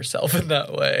abandon yourself in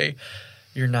that way,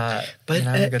 you're not. But you're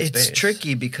not in a good it's space.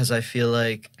 tricky because I feel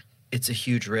like it's a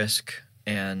huge risk,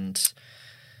 and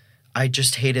I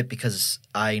just hate it because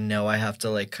I know I have to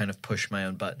like kind of push my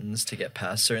own buttons to get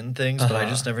past certain things, but I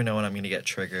just never know when I'm going to get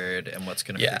triggered and what's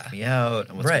going to freak me out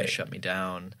and what's going to shut me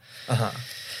down.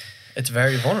 It's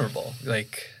very vulnerable.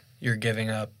 Like you're giving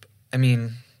up. I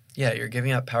mean, you're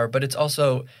giving up power, but it's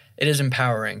also it is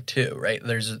empowering too, right?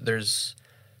 There's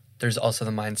also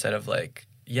the mindset of like,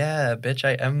 yeah, bitch,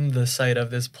 I am the site of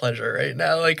this pleasure right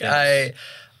now. Like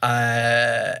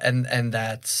and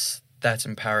that's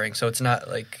empowering. So it's not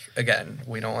like, again,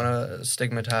 we don't want to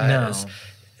stigmatize,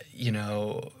 you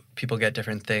know, people get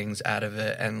different things out of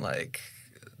it. And like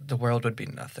the world would be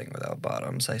nothing without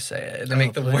bottoms. I say it. They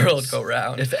make the world go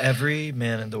round. If every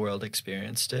man in the world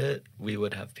experienced it, we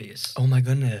would have peace. Oh my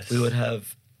goodness. We would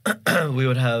have,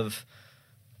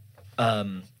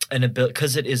 an ability,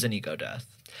 because it is an ego death.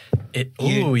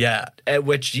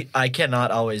 Which I cannot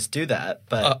always do that,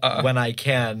 but when I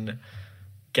can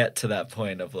get to that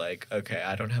point of like, okay,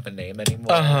 I don't have a name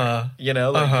anymore. You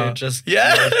know, like you're just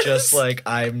like,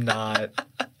 I'm not.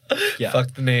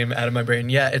 Fuck the name out of my brain.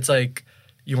 Yeah, it's like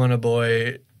you want a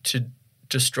boy to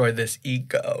destroy this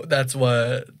ego. That's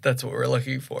what we're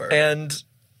looking for. And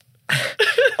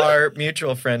our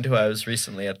mutual friend who I was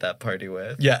recently at that party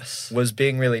with, was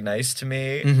being really nice to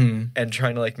me and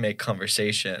trying to like make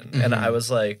conversation. And I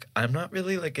was like, I'm not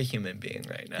really like a human being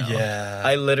right now.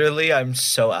 I'm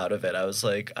so out of it. I was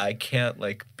like, I can't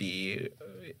like be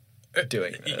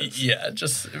doing this.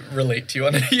 Just relate to you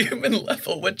on a human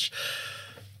level, which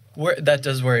that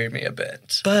does worry me a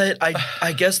bit. But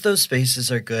I guess those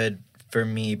spaces are good for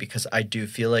me because I do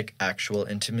feel like actual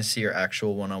intimacy or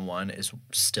actual one-on-one is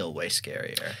still way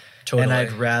scarier. Totally. And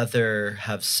I'd rather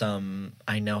have some,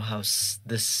 I know how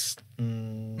this,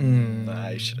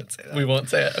 I shouldn't say that. We won't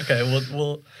say it. Okay,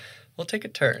 we'll take a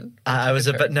turn. This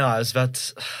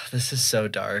is so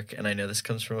dark, and I know this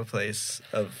comes from a place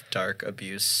of dark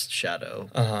abuse, shadow,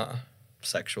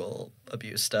 sexual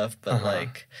abuse stuff, but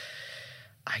like,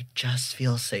 I just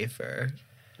feel safer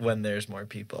when there's more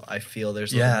people. I feel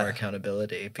there's a little more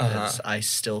accountability because I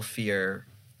still fear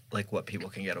like what people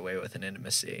can get away with in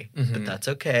intimacy. But that's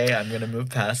okay. I'm going to move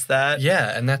past that.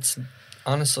 Yeah, and that's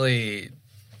honestly,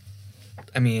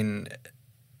 I mean,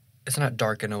 it's not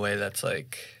dark in a way that's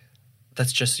like,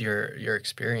 that's just your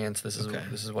experience. This is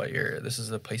this is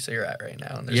the place that you're at right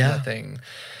now, and there's nothing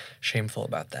shameful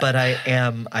about that. But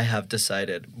I have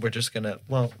decided, we're just gonna,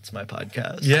 it's my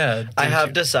podcast. Yeah. I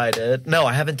haven't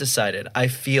decided. I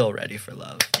feel ready for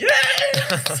love.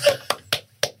 Yes!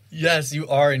 Yes, you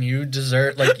are, and you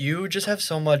deserve, like, you just have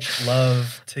so much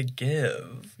love to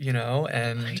give, you know,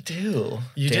 and I do.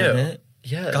 You damn do. It.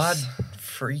 Yes. God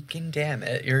freaking damn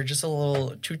it. You're just a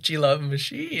little choochie love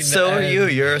machine. So are you.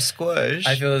 You're a squish.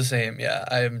 I feel the same, yeah.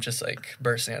 I'm just, like,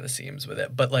 bursting at the seams with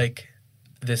it. But, like,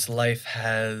 this life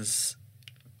has,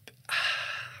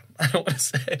 I don't want to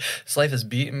say, this life has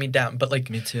beaten me down. But, like,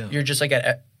 me too. You're just, like,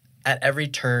 at every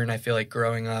turn, I feel like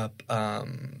growing up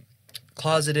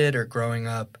closeted or growing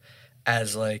up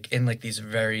as, like, in, like, these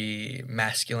very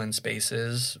masculine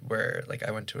spaces where, like,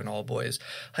 I went to an all-boys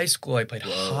high school. I played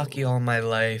hockey all my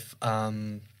life.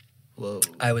 I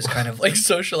was kind of, like,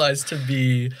 socialized to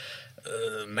be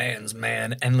man's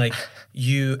man. And, like,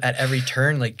 you, at every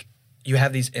turn, like, you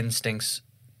have these instincts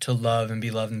to love and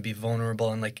be loved and be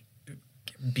vulnerable and, like,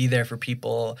 be there for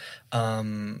people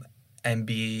and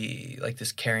be, like,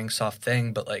 this caring, soft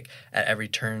thing. But, like, at every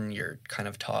turn, you're kind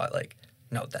of taught, like,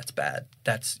 no, that's bad.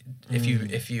 That's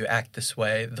if you act this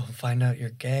way, they'll find out you're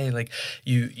gay. Like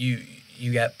you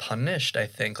you get punished, I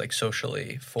think, like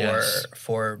socially Yes.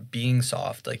 for being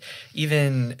soft. Like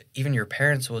even your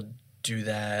parents will do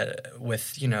that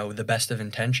with, you know, the best of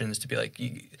intentions to be like,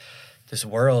 this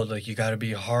world, like, you got to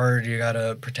be hard, you got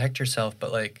to protect yourself,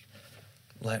 but like,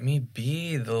 let me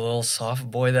be the little soft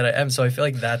boy that I am. So I feel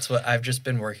like that's what I've just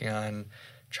been working on,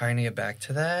 trying to get back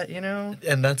to that, you know?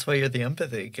 And that's why you're the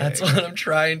empathy king. That's what I'm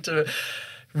trying to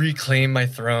reclaim my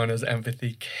throne as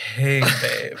empathy king,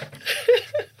 babe.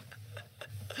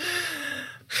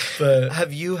 But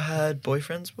Have you had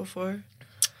boyfriends before?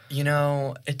 you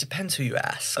know, it depends who you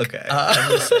ask. Okay,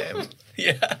 I'm the same.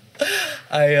 Yeah,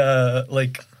 I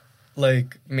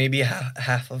like maybe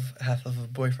half of a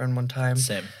boyfriend one time.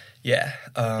 Same. Yeah,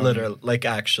 Literally, like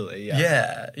actually,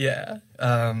 yeah.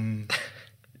 Yeah.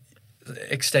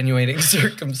 Extenuating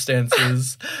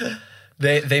circumstances.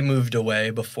 They moved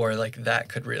away before like that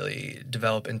could really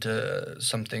develop into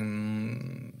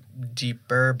something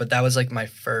deeper. But that was like my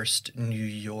first New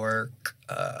York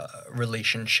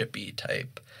relationship-y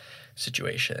type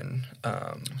situation.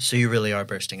 So you really are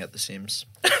bursting at the seams.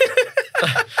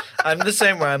 I'm the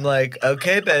same where I'm like,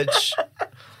 okay, bitch.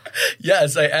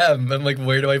 Yes, I am. I'm like,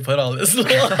 where do I put all this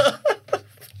love?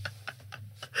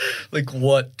 Like,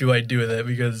 what do I do with it?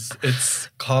 Because it's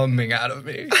coming out of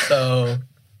me. So,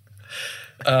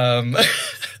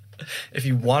 if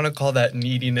you want to call that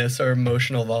neediness or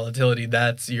emotional volatility,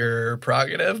 that's your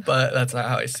prerogative, but that's not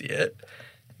how I see it.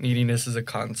 Neediness is a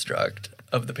construct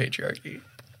of the patriarchy.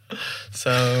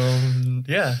 So,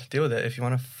 yeah, deal with it. If you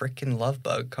want a freaking love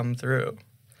bug, come through.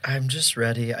 I'm just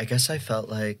ready. I guess I felt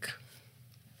like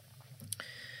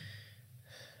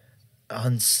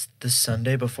on the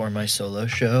Sunday before my solo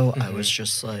show, I was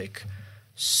just like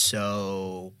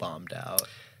so bombed out.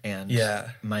 And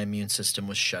my immune system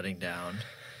was shutting down.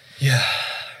 Yeah.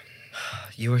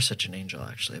 You were such an angel,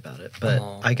 actually, about it. But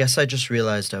Aw. I guess I just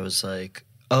realized I was like,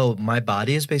 oh, my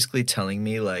body is basically telling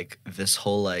me, like, this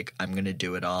whole, like, I'm going to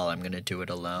do it all. I'm going to do it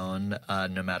alone,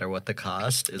 no matter what the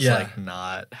cost, is, like,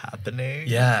 not happening.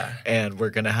 Yeah. And we're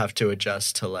going to have to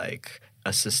adjust to, like,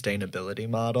 a sustainability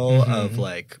model of,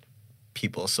 like,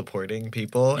 people supporting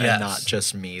people and not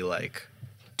just me, like,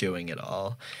 doing it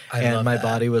all. I love my that.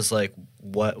 body was like,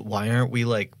 why aren't we,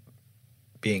 like,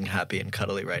 being happy and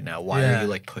cuddly right now? Why are you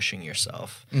like pushing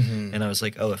yourself? And I was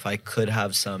like, oh, if I could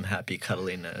have some happy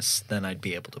cuddliness, then I'd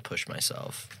be able to push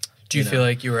myself. Do you feel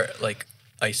like you were like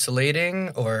isolating,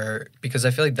 or because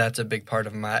I feel like that's a big part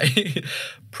of my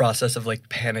process of like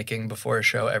panicking before a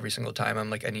show every single time. I'm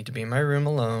like, I need to be in my room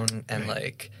alone and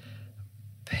like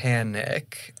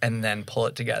panic and then pull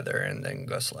it together and then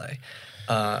go slay.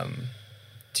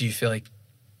 Do you feel like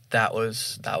that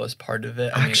was part of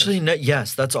it? Actually, no,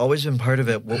 yes, that's always been part of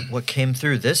it. What came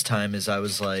through this time is I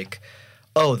was like,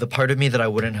 oh, the part of me that I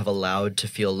wouldn't have allowed to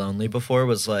feel lonely before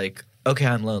was like, okay,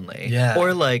 I'm lonely. Yeah.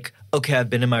 Or like, okay, I've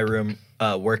been in my room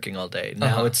working all day.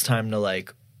 Now it's time to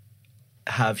like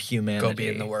have humanity. Go be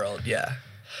in the world, yeah.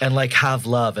 And like have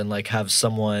love and like have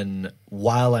someone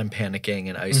while I'm panicking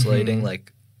and isolating,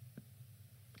 like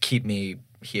keep me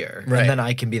here. Right. And then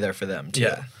I can be there for them too.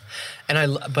 Yeah. And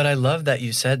I love that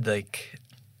you said like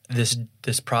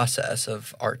this process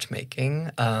of art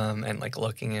making and like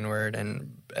looking inward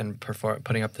and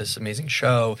putting up this amazing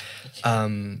show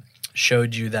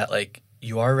showed you that like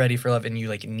you are ready for love and you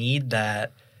like need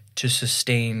that to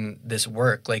sustain this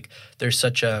work. Like there's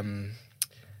such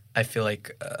I feel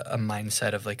like a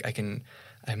mindset of like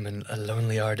I'm a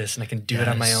lonely artist and I can do it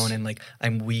on my own, and like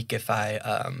I'm weak if I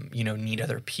need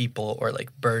other people or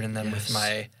like burden them with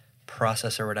my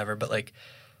process or whatever. But like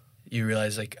you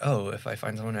realize like, oh, if I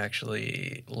find someone who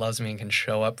actually loves me and can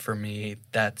show up for me,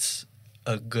 that's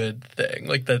a good thing.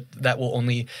 Like that will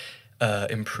only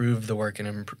improve the work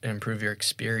and improve your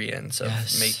experience of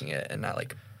making it and not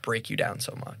like break you down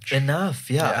so much.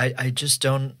 Enough. Yeah. I just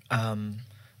don't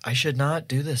I should not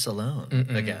do this alone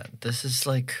again. This is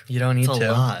like, you don't need it's to.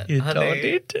 a lot. You honey. don't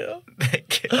need to.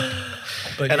 Thank you.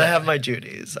 But and I have my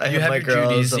duties. I You have have my your girls.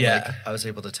 duties, I'm yeah. like, I was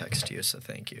able to text you, so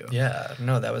thank you. Yeah,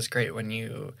 no, that was great when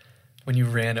you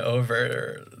ran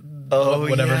over Oh,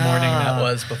 whatever yeah. morning that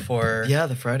was before. Yeah,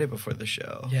 the Friday before the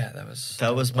show. Yeah,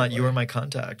 that was my. You were my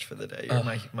contact for the day. You're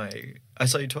my. I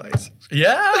saw you twice.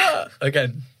 Yeah.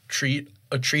 Again,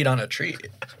 a treat on a treat.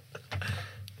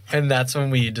 And that's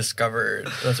when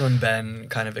that's when Ben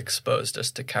kind of exposed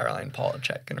us to Caroline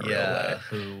Polachek in a real way.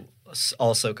 Who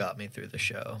also got me through the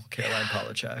show. Caroline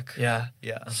Polachek. Yeah.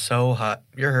 Yeah. So hot.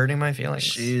 You're hurting my feelings.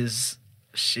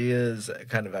 She is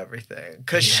kind of everything.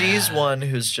 Because she's one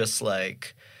who's just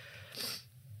like,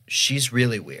 she's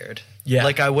really weird. Yeah.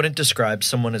 Like, I wouldn't describe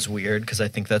someone as weird because I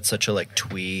think that's such a, like,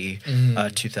 twee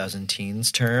 2000 teens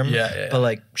term. Yeah. But,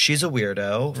 like, she's a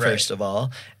weirdo, Right. first of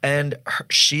all. And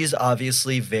she's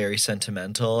obviously very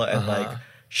sentimental. And, like,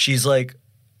 she's, like,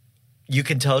 you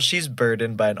can tell she's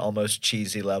burdened by an almost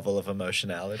cheesy level of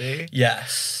emotionality.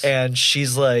 Yes. And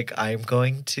she's like, I'm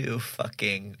going to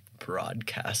fucking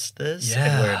broadcast this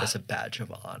and wear it as a badge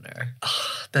of honor.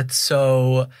 That's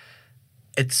so...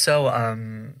 It's so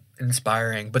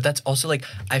inspiring. But that's also, like,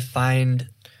 I find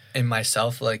in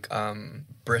myself, like,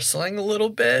 bristling a little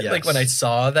bit. Yes. Like, when I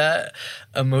saw that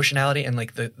emotionality and,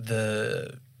 like,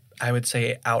 the I would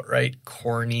say outright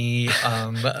corny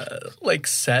like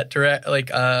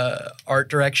art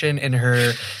direction in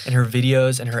her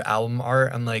videos and her album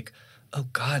art. I'm like, oh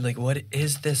God, like what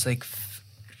is this like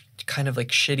kind of like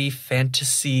shitty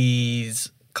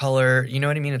fantasies color, you know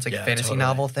what I mean? It's like a fantasy totally.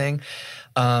 novel thing.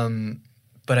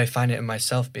 But I find it in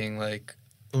myself being like,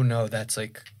 oh no, that's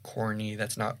like corny,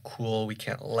 that's not cool, we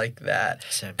can't like that.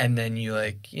 Same. And then you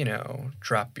like, you know,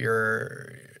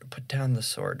 put down the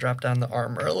sword, drop down the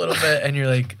armor a little bit, and you're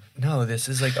like, no, this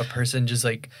is like a person just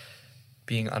like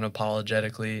being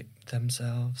unapologetically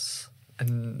themselves,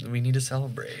 and we need to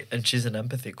celebrate. And she's an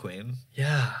empathy queen.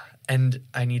 Yeah, and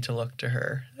I need to look to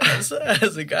her as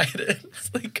a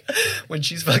guidance. Like when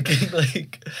she's fucking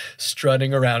like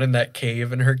strutting around in that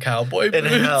cave in her cowboy boots. In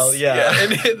hell, yeah.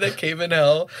 in the cave in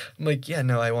hell. I'm like, yeah,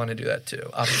 no, I want to do that too,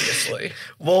 obviously.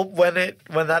 Well, when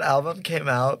that album came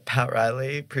out, Pat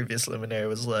Riley, previous Luminary,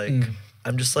 was like,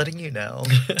 I'm just letting you know,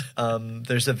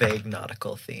 there's a vague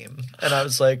nautical theme. And I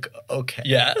was like, okay.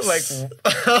 Yes. Like,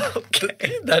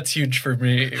 okay. That's huge for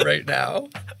me right now.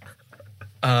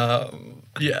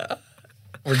 Yeah.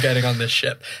 We're getting on this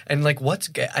ship. And like, what's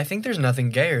gay? I think there's nothing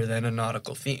gayer than a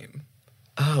nautical theme.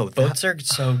 Oh, Boats are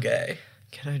so gay.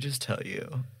 Can I just tell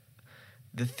you,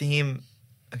 the theme...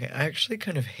 Okay, I actually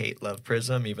kind of hate Love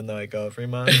Prism, even though I go every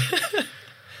month.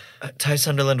 Ty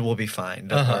Sunderland will be fine.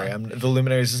 Don't worry. The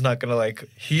Luminaries is not going to, like,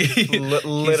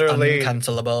 literally... He's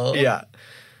uncancelable. Yeah.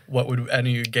 What would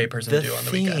any gay person do on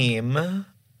the weekend? The theme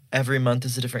every month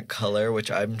is a different color,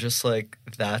 which I'm just like,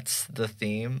 that's the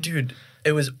theme. Dude,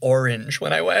 it was orange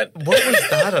when I went. What was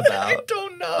that about? I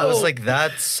don't know. I was like,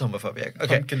 that's homophobic.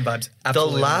 Okay. Pumpkin vibes. The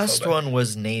Absolutely last homophobic. one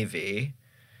was navy.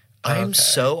 I am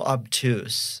so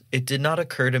obtuse. It did not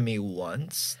occur to me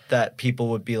once that people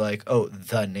would be like, oh,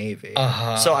 the navy.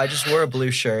 So I just wore a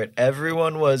blue shirt.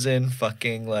 Everyone was in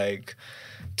fucking like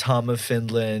Tom of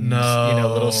Finland, you know,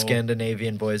 little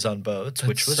Scandinavian boys on boats,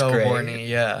 which was so great. horny,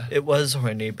 yeah. It was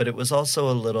horny, but it was also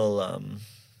a little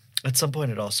at some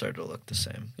point it all started to look the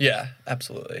same. Yeah,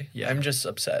 absolutely. Yeah. I'm just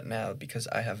upset now because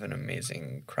I have an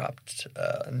amazing cropped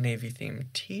navy themed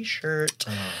t-shirt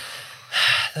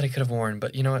that I could have worn,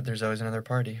 but you know what? There's always another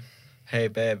party. Hey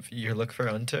babe, you look for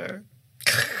Unter?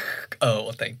 Oh,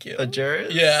 well, thank you. A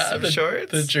jersey? Yeah, Some the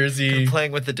shorts? The jersey. We're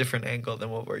playing with a different angle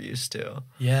than what we're used to.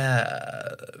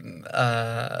 Yeah.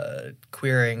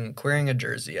 Queering a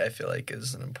jersey, I feel like,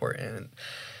 is an important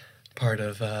part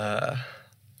of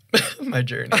my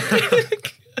journey.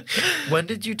 When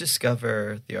did you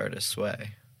discover the artist's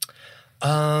way?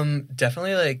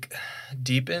 Definitely like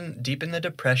deep in the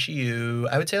depression.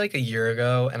 I would say like a year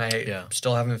ago, and I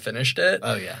still haven't finished it.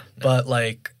 Oh yeah. But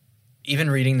like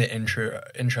even reading the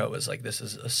intro was like, this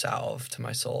is a salve to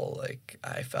my soul. Like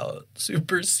I felt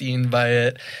super seen by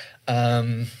it.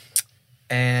 And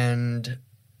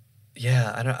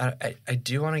yeah, I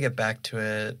do want to get back to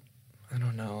it. I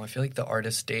don't know. I feel like the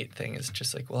artist date thing is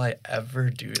just like, will I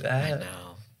ever do that? I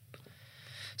know.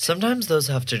 Sometimes those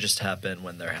have to just happen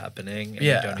when they're happening, and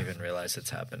you don't even realize it's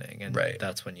happening, and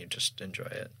that's when you just enjoy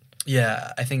it.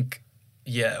 Yeah, I think,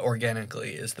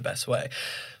 organically is the best way.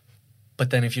 But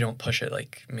then if you don't push it,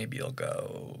 like, maybe you'll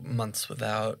go months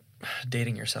without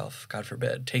dating yourself, God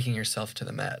forbid, taking yourself to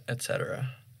the Met,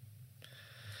 etc.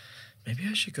 Maybe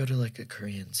I should go to, like, a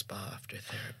Korean spa after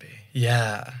therapy.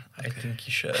 Yeah, I think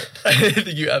you should. I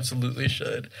think you absolutely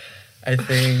should. I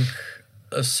think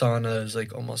a sauna is,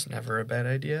 like, almost never a bad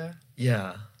idea.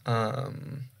 Yeah. I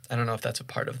don't know if that's a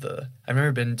part of the... I've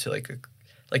never been to, like,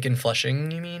 like in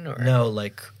Flushing, you mean? Or? No,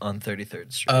 like on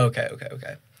 33rd Street. Oh, okay.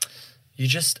 You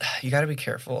gotta be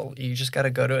careful. You just gotta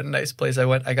go to a nice place.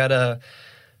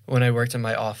 When I worked in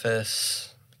my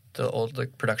office, the old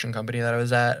like production company that I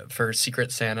was at, for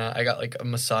Secret Santa, I got like a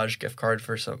massage gift card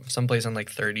for some place on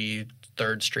like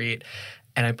 33rd Street,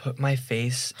 and I put my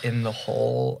face in the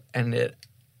hole, and it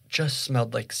just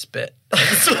smelled like spit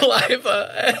and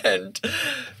saliva, and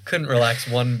couldn't relax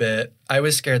one bit. I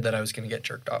was scared that I was gonna get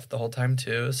jerked off the whole time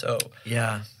too. So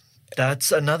yeah,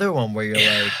 that's another one where you're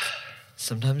like,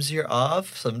 sometimes you're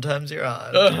off, sometimes you're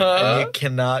on. Uh-huh. And you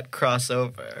cannot cross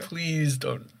over. Please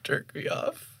don't jerk me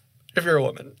off if you're a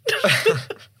woman.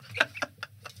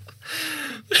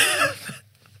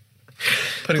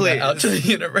 Putting that out to the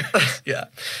universe. Yeah.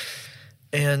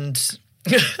 And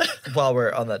while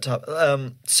we're on that topic,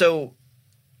 so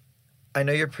I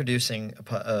know you're producing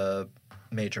a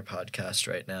major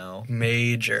podcast right now.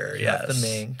 Major, You have yes. the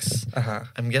Minx. Uh-huh.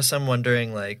 I'm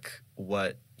wondering like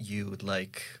what you would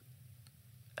like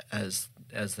as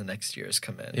the next years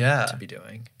come in to be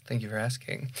doing. Thank you for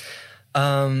asking.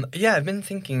 Yeah, I've been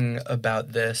thinking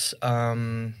about this.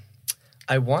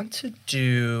 I want to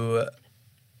do,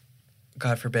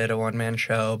 God forbid, a one-man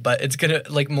show, but it's gonna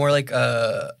more like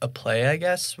a play, I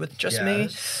guess, with just me.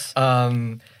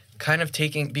 Kind of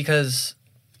taking, because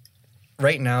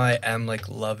right now I am like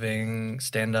loving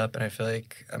stand-up, and I feel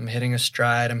like I'm hitting a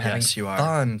stride. I'm having Yes, you are.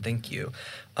 fun. Thank you.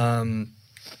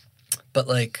 But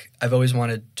like I've always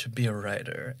wanted to be a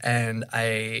writer, and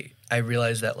I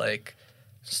realized that like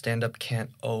stand-up can't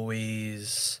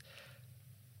always.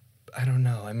 I don't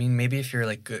know. I mean, maybe if you're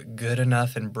like good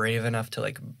enough and brave enough to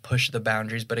like push the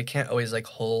boundaries, but it can't always like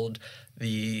hold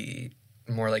the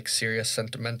more like serious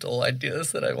sentimental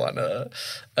ideas that I want to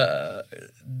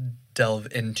delve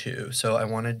into. So I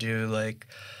want to do like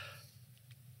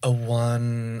I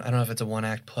don't know if it's a one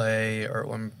act play or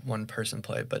one person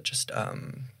play, but just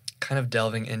kind of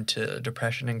delving into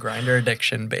depression and grinder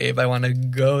addiction, babe. I want to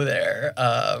go there.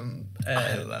 I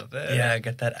love it. Yeah,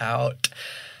 get that out.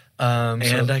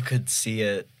 And I could see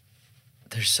it.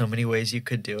 There's so many ways you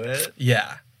could do it.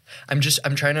 Yeah. I'm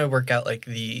trying to work out like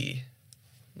the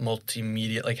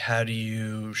multimedia, like how do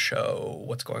you show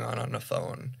what's going on a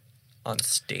phone on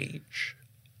stage?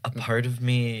 A part of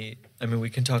me, I mean, we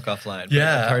can talk offline, but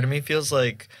Yeah. a part of me feels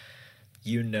like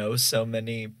there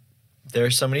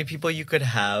are so many people you could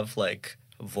have like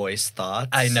voice thoughts.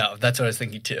 I know. That's what I was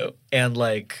thinking too. And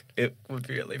like it would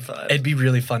be really fun. It'd be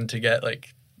really fun to get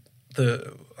like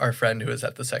our friend who was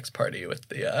at the sex party with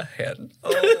the hand.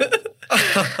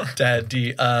 Dad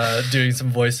D doing some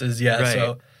voices. Yeah.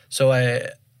 Right. So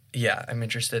I'm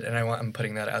interested, and I'm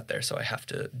putting that out there, so I have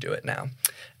to do it now.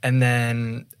 And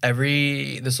then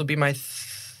this will be my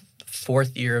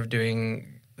fourth year of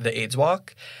doing the AIDS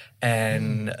walk,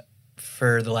 and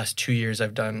for the last 2 years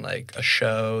I've done like a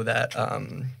show that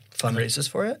fundraises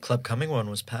for it. Club Coming one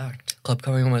was packed. Club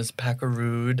Coming was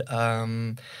Packarood.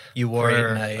 You wore Great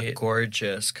a night.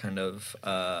 gorgeous kind of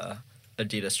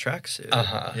Adidas tracksuit.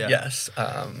 Yeah. Yes.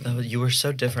 You were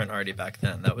so different already back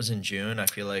then. That was in June. I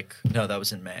feel like that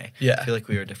was in May. Yeah. I feel like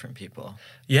we were different people.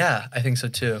 Yeah, I think so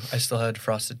too. I still had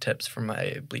frosted tips from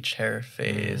my bleached hair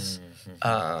phase.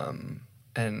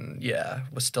 And yeah,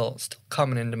 was still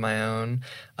coming into my own.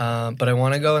 But I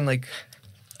want to go in like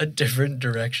a different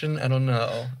direction. I don't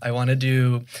know. I want to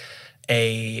do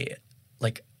a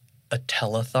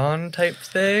telethon type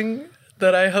thing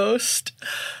that I host.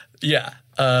 Yeah.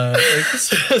 Like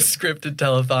a scripted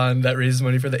telethon that raises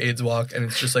money for the AIDS walk, and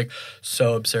it's just like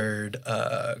so absurd,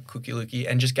 kooky looky,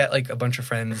 and just get like a bunch of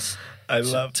friends. I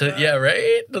love to that. Yeah,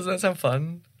 right? Doesn't that sound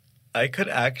fun? I could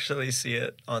actually see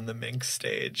it on the Minx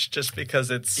stage just because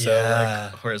it's so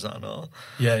like horizontal.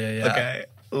 Yeah. Okay.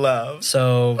 Love.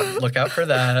 So look out for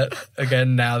that.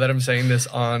 Again, now that I'm saying this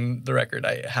on the record,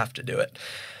 I have to do it.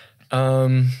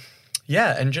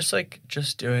 Yeah, and just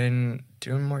doing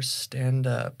more stand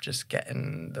up, just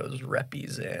getting those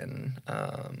reppies in.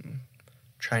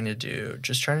 Trying to do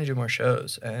more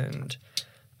shows and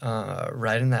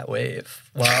riding that wave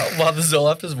while the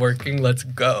Zoloft is working. Let's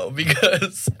go,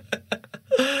 because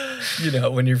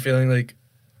when you're feeling like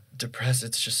depressed,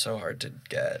 it's just so hard to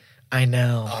get. I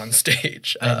know. On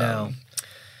stage. I know.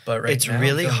 But it's now,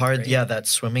 really I'm feeling hard. great. Yeah, that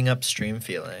swimming upstream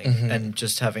feeling Mhm. and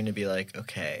just having to be like,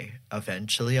 okay,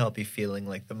 eventually I'll be feeling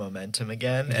like the momentum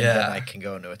again, and Yeah. then I can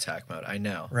go into attack mode. I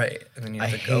know. Right. And then you I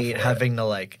have to go hate for having to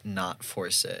like not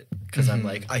force it because I'm Mhm.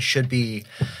 like, I should be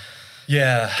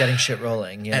Yeah. getting shit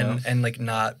rolling, you know? and like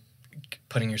not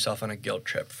putting yourself on a guilt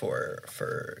trip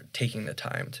for taking the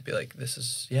time to be like, this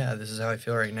is how I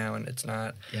feel right now, and it's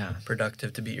not Yeah.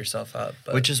 productive to beat yourself up.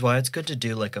 But Which is why it's good to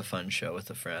do like a fun show with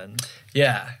a friend.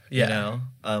 yeah. You know?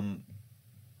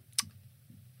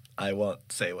 I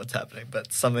won't say what's happening,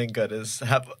 but something good is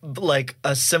like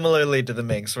similarly to the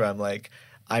Minx, where I'm like,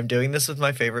 I'm doing this with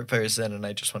my favorite person, and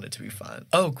I just want it to be fun.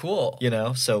 Oh, cool. You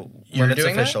know, so You're when it's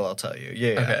doing official, I'll tell you.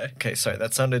 Yeah. Okay. Okay. Sorry,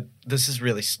 this is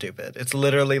really stupid. It's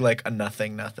literally like a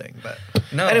nothing, but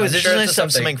No, anyways, I'm it's sure just nice it's to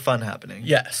have something. something fun happening.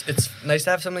 Yes, it's nice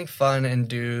to have something fun and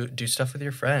do stuff with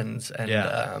your friends. And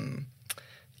Yeah.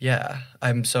 yeah,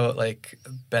 I'm so like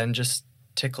Ben just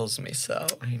tickles me so.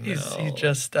 I know. He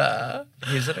just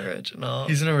He's an original.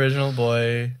 he's an original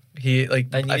boy. He like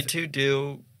And you two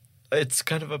do. It's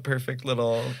kind of a perfect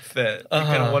little fit. You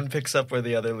kind of one picks up where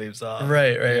the other leaves off.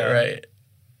 Right.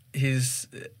 He's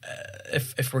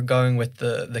if we're going with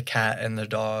the cat and the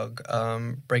dog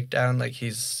breakdown, like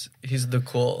he's the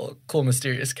cool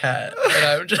mysterious cat,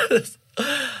 and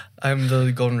I'm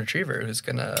the golden retriever who's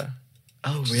gonna.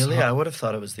 Oh really? I would have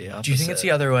thought it was the opposite. Do you think it's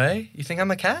the other way? You think I'm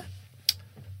a cat?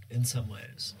 In some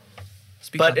ways.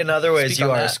 But in other ways, you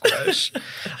are a that. squish.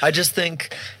 I just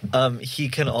think he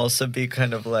can also be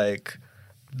kind of like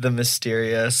the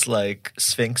mysterious, like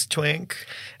Sphinx twink,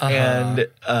 and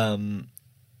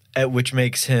which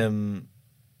makes him.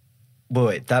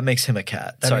 Wait, that makes him a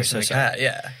cat. That makes him a cat.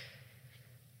 Yeah.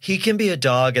 He can be a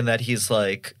dog in that he's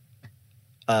like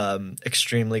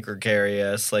extremely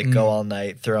gregarious, like go all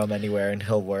night, throw him anywhere, and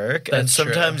he'll work. And That's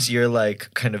sometimes true. you're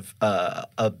like kind of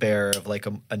a bearer of like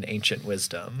an ancient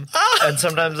wisdom. And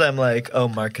sometimes I'm like, oh,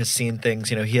 Mark has seen things.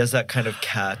 You know, he has that kind of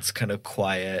cat's kind of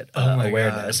quiet my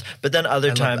awareness. God. But then other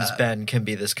love times that. Ben can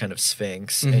be this kind of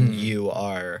sphinx, and you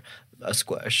are a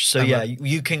squish. So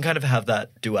you can kind of have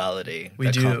that duality. We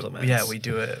that do. complements. Yeah, we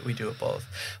do it. We do it both.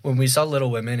 When we saw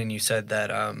Little Women and you said that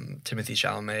Timothée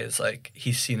Chalamet is like,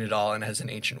 he's seen it all and has an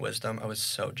ancient wisdom, I was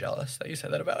so jealous that you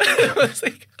said that about him. I was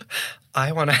like,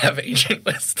 I want to have ancient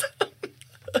wisdom.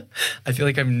 I feel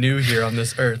like I'm new here on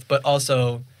this earth, but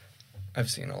also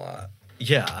I've seen a lot.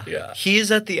 Yeah.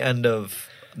 He's at the end of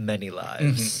many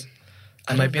lives.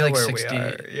 I might be don't like know where we 60.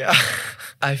 are. Yeah.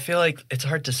 I feel like it's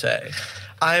hard to say.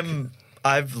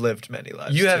 I've lived many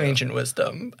lives. You have too. ancient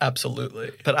wisdom,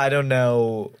 absolutely. But I don't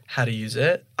know. How to use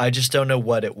it? I just don't know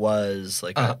what it was.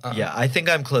 Like, yeah, I think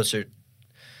I'm closer.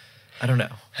 I don't know.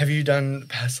 Have you done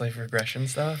past life regression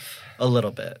stuff? A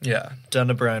little bit. Yeah. Done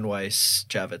a Brian Weiss,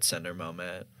 Javits Center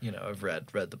moment. You know, I've read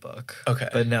the book. Okay.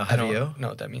 But no, I have don't you? know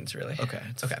what that means, really. Okay.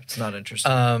 Okay. It's not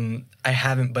interesting. I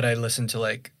haven't, but I listened to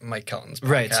like Mike Kelton's podcast.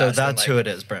 Right. So that's and, who it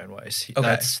is, Brian Weiss.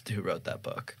 That's who wrote that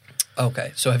book.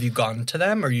 Okay. So have you gone to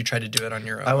them or you tried to do it on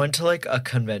your own? I went to like a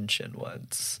convention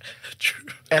once.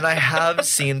 And I have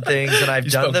seen things, and I've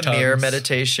You done the spoke mirror tongues.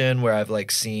 meditation where I've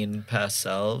like seen past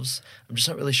selves. I'm just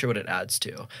not really sure what it adds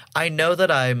to. I know that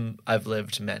I've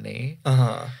lived many.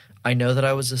 I know that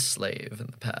I was a slave in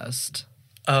the past.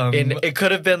 It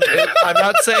could have been. I'm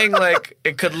not saying like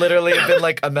it could literally have been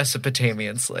like a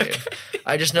Mesopotamian slave.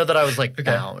 I just know that I was like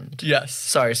bound. Yes.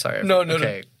 Sorry. No.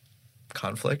 Okay.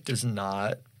 Conflict is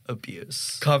not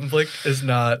abuse. Conflict is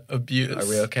not abuse. Are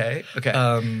we okay? Okay.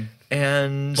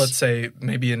 And let's say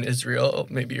maybe in Israel,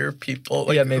 maybe your people.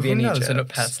 Like, yeah, maybe who in knows, Egypt. in a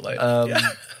past life.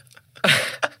 That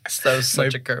was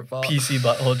such a curveball. PC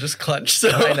butthole just clenched. So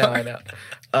I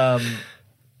know.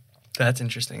 That's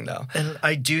interesting, though. And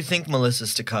I do think Melissa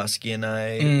Stokowski and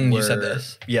I were... You said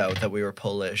this. Yeah, that we were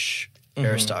Polish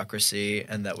aristocracy,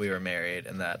 and that we were married,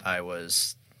 and that I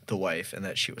was the wife, and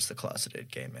that she was the closeted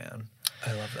gay man.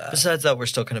 I love that. Besides that, we're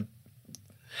still kind of...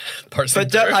 Parsing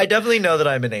But through. I definitely know that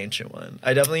I'm an ancient one.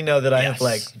 I definitely know that I have,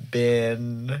 like,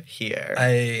 been here.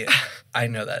 I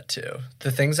know that, too.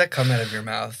 The things that come out of your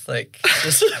mouth, like,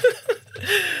 just...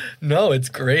 No, it's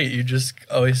great. You just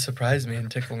always surprise me and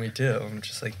tickle me, too. I'm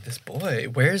just like, this boy,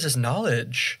 where is this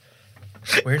knowledge?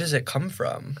 Where does it come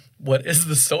from? What is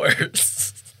the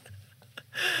source?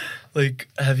 Like,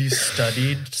 have you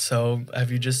studied? So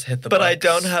have you just hit the But I books?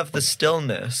 don't have the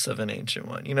stillness of an ancient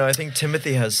one. You know, I think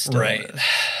Timothy has stillness. Right.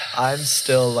 I'm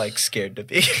still, like, scared to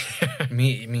be here.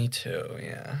 Me too,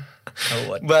 yeah. Oh,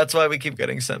 what? But that's why we keep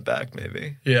getting sent back,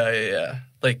 maybe. Yeah.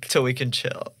 Like, Till we can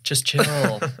chill. just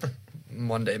chill.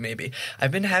 One day, maybe.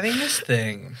 I've been having this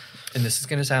thing, and this is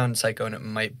going to sound psycho, and it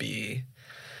might be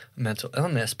mental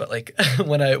illness, but, like,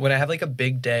 when I have, like, a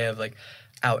big day of, like,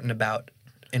 out and about,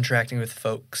 interacting with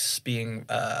folks, being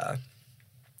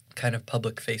kind of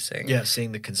public-facing. Yeah,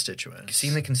 seeing the constituents.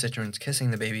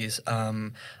 Kissing the babies.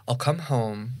 I'll come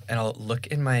home, and I'll look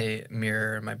in my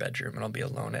mirror in my bedroom, and I'll be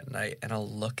alone at night, and I'll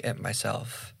look at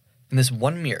myself in this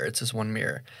one mirror. It's this one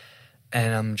mirror.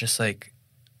 And I'm just like,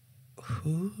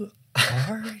 who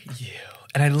are you?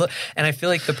 And I look, and I feel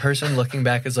like the person looking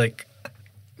back is like,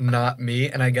 not me,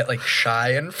 and I get like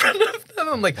shy in front of them.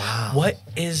 I'm like, Wow. What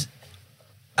is?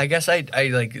 I guess I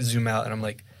like zoom out, and I'm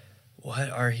like, what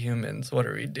are humans? What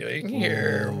are we doing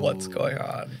here? What's going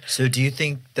on? So do you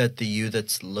think that the you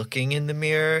that's looking in the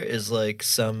mirror is like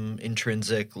some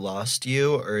intrinsic lost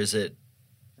you, or is it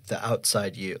the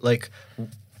outside you? Like,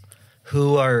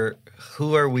 who are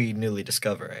we newly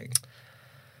discovering?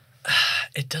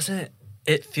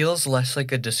 It feels less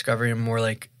like a discovery and more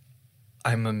like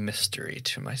I'm a mystery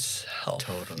to myself.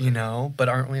 Totally. You know? But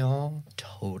aren't we all?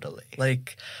 Totally.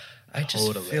 Like, I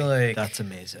just feel like that's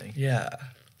amazing. Yeah.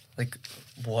 Like,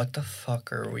 what the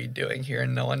fuck are we doing here?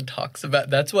 And no one talks about.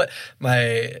 That's what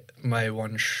my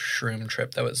one shroom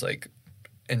trip that was like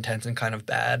intense and kind of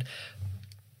bad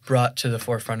brought to the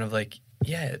forefront of like,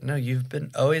 yeah, no, you've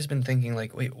always been thinking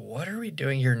like, wait, what are we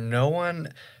doing here?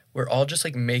 We're all just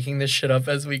like making this shit up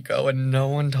as we go, and no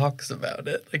one talks about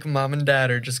it. Like, mom and dad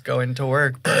are just going to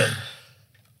work, but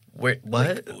wait,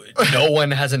 what? Like, no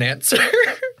one has an answer.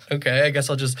 Okay, I guess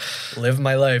I'll just live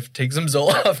my life, take some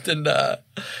Zoloft, and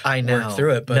work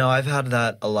through it. But no, I've had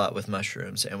that a lot with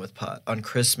mushrooms and with pot. On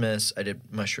Christmas, I did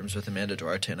mushrooms with Amanda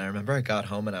Duarte, and I remember I got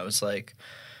home and I was like,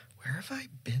 where have I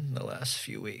been the last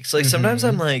few weeks? Like, sometimes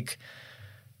I'm like,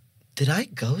 did I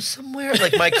go somewhere?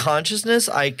 Like, my consciousness,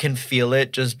 I can feel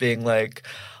it just being like,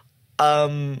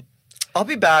 I'll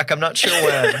be back. I'm not sure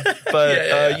when,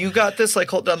 but you got this. Like,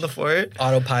 hold down the fort.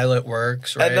 Autopilot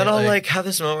works, right? And then I'll like have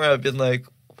this moment where I've been like,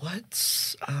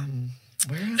 what's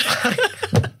where am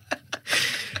I?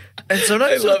 And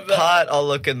sometimes with pot, I'll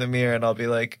look in the mirror and I'll be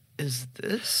like, is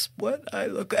this what I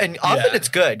look like? And often it's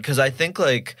good because I think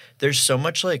like there's so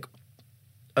much like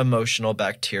emotional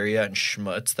bacteria and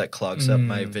schmutz that clogs up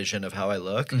my vision of how I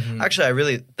look.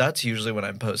 Actually, that's usually when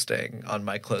I'm posting on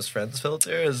my close friends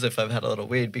filter, is if I've had a little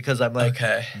weed, because I'm like,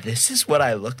 okay, this is what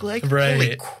I look like? Right.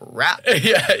 Holy crap. Or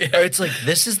it's like,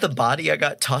 this is the body I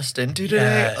got tossed into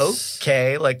today? Yes.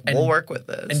 Okay, like, we'll work with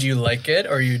this. And do you like it,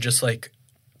 or are you just like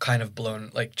kind of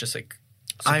blown, like just like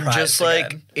surprised I'm just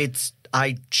again? Like,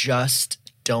 I just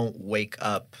don't wake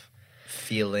up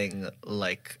feeling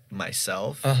like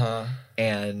myself.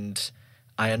 And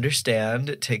I understand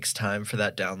it takes time for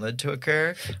that download to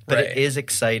occur, but it is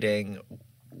exciting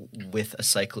with a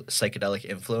psychedelic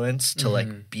influence to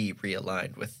like be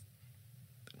realigned with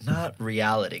not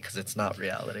reality, because it's not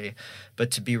reality, but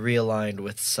to be realigned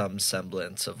with some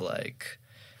semblance of like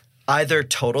either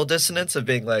total dissonance of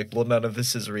being like, well, none of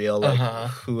this is real, like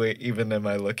who even am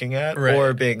I looking at,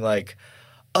 or being like,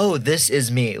 oh, this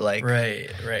is me, like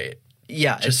right.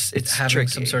 Yeah, just it's having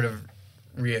tricky. some sort of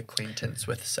reacquaintance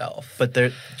with self. But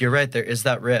you're right, there is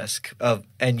that risk of,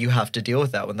 and you have to deal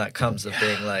with that when that comes, of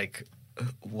being like,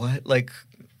 what? Like,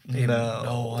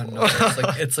 no one knows.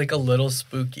 It's like a little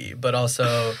spooky, but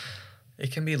also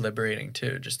it can be liberating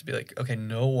too, just to be like, okay,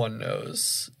 no one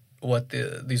knows what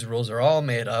these rules are all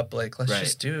made up. Like, let's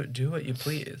just do what you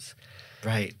please.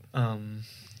 Right.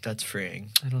 That's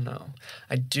freeing. I don't know.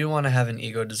 I do want to have an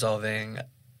ego dissolving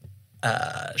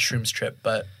shrooms trip,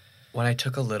 but when I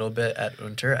took a little bit at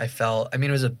Unter,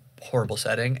 it was a horrible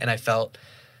setting, and I felt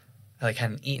I like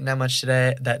hadn't eaten that much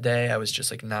that day. I was just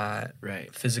like not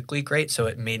physically great, so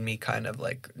it made me kind of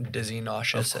like dizzy,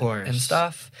 nauseous, and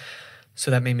stuff.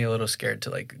 So that made me a little scared to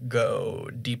like go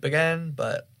deep again,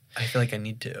 but I feel like I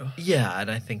need to. Yeah,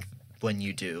 and I think when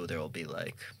you do, there will be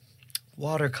like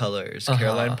watercolors,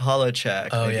 Caroline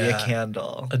Polachek, maybe a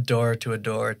candle. A door to a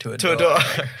door to a door. To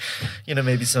a door.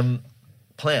 Maybe some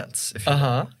plants. If you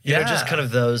know, just kind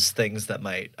of those things that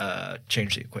might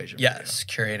change the equation. Yes,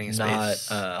 curating a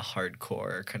space. Not a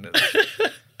hardcore kind of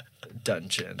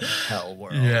dungeon hell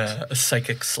world. Yeah, a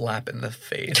psychic slap in the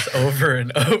face over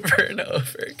and over and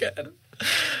over again.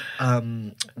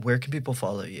 Where can people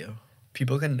follow you?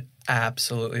 People can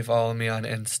absolutely follow me on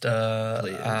Insta.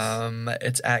 Please.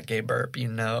 It's at Gay Burp. You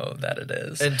know that it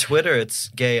is. And Twitter, it's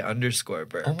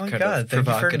gay_burp. Oh my God, thank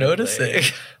you for noticing.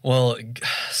 Well,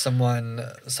 someone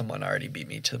already beat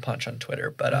me to the punch on Twitter,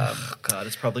 but God,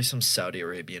 it's probably some Saudi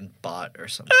Arabian bot or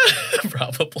something.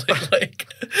 Probably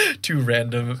like 2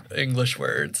 random English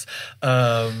words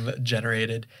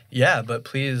generated. Yeah, but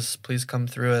please come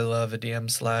through. I love a DM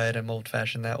slide. I'm old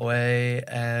fashioned that way,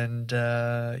 and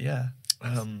yeah.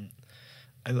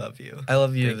 I love you. I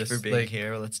love you. Thank you for being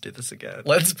here. Let's do this again.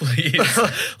 Let's please.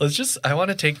 I want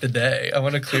to take the day. I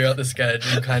want to clear out the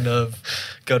sketch and kind of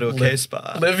go to a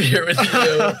K-spot. Live here with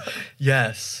you.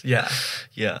 Yes. Yeah.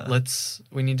 Yeah.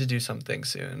 We need to do something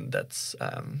soon that's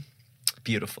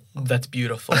beautiful. That's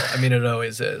beautiful. I mean, it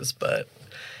always is, but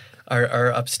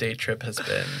our upstate trip has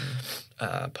been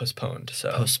postponed.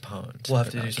 So postponed. We'll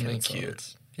have to do something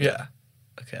cute. Yeah.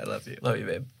 Okay, I love you. Love you,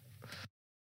 babe.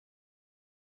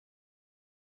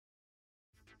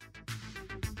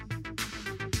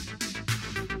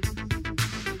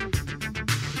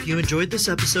 If you enjoyed this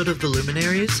episode of The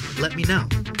Luminaries, let me know.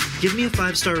 Give me a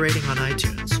 5-star rating on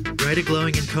iTunes, write a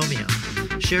glowing encomium,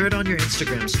 share it on your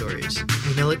Instagram stories,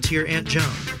 email it to your Aunt Joan,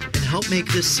 and help make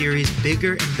this series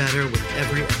bigger and better with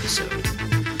every episode.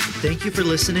 Thank you for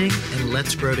listening, and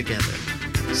let's grow together.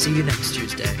 See you next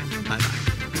Tuesday.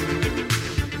 Bye-bye.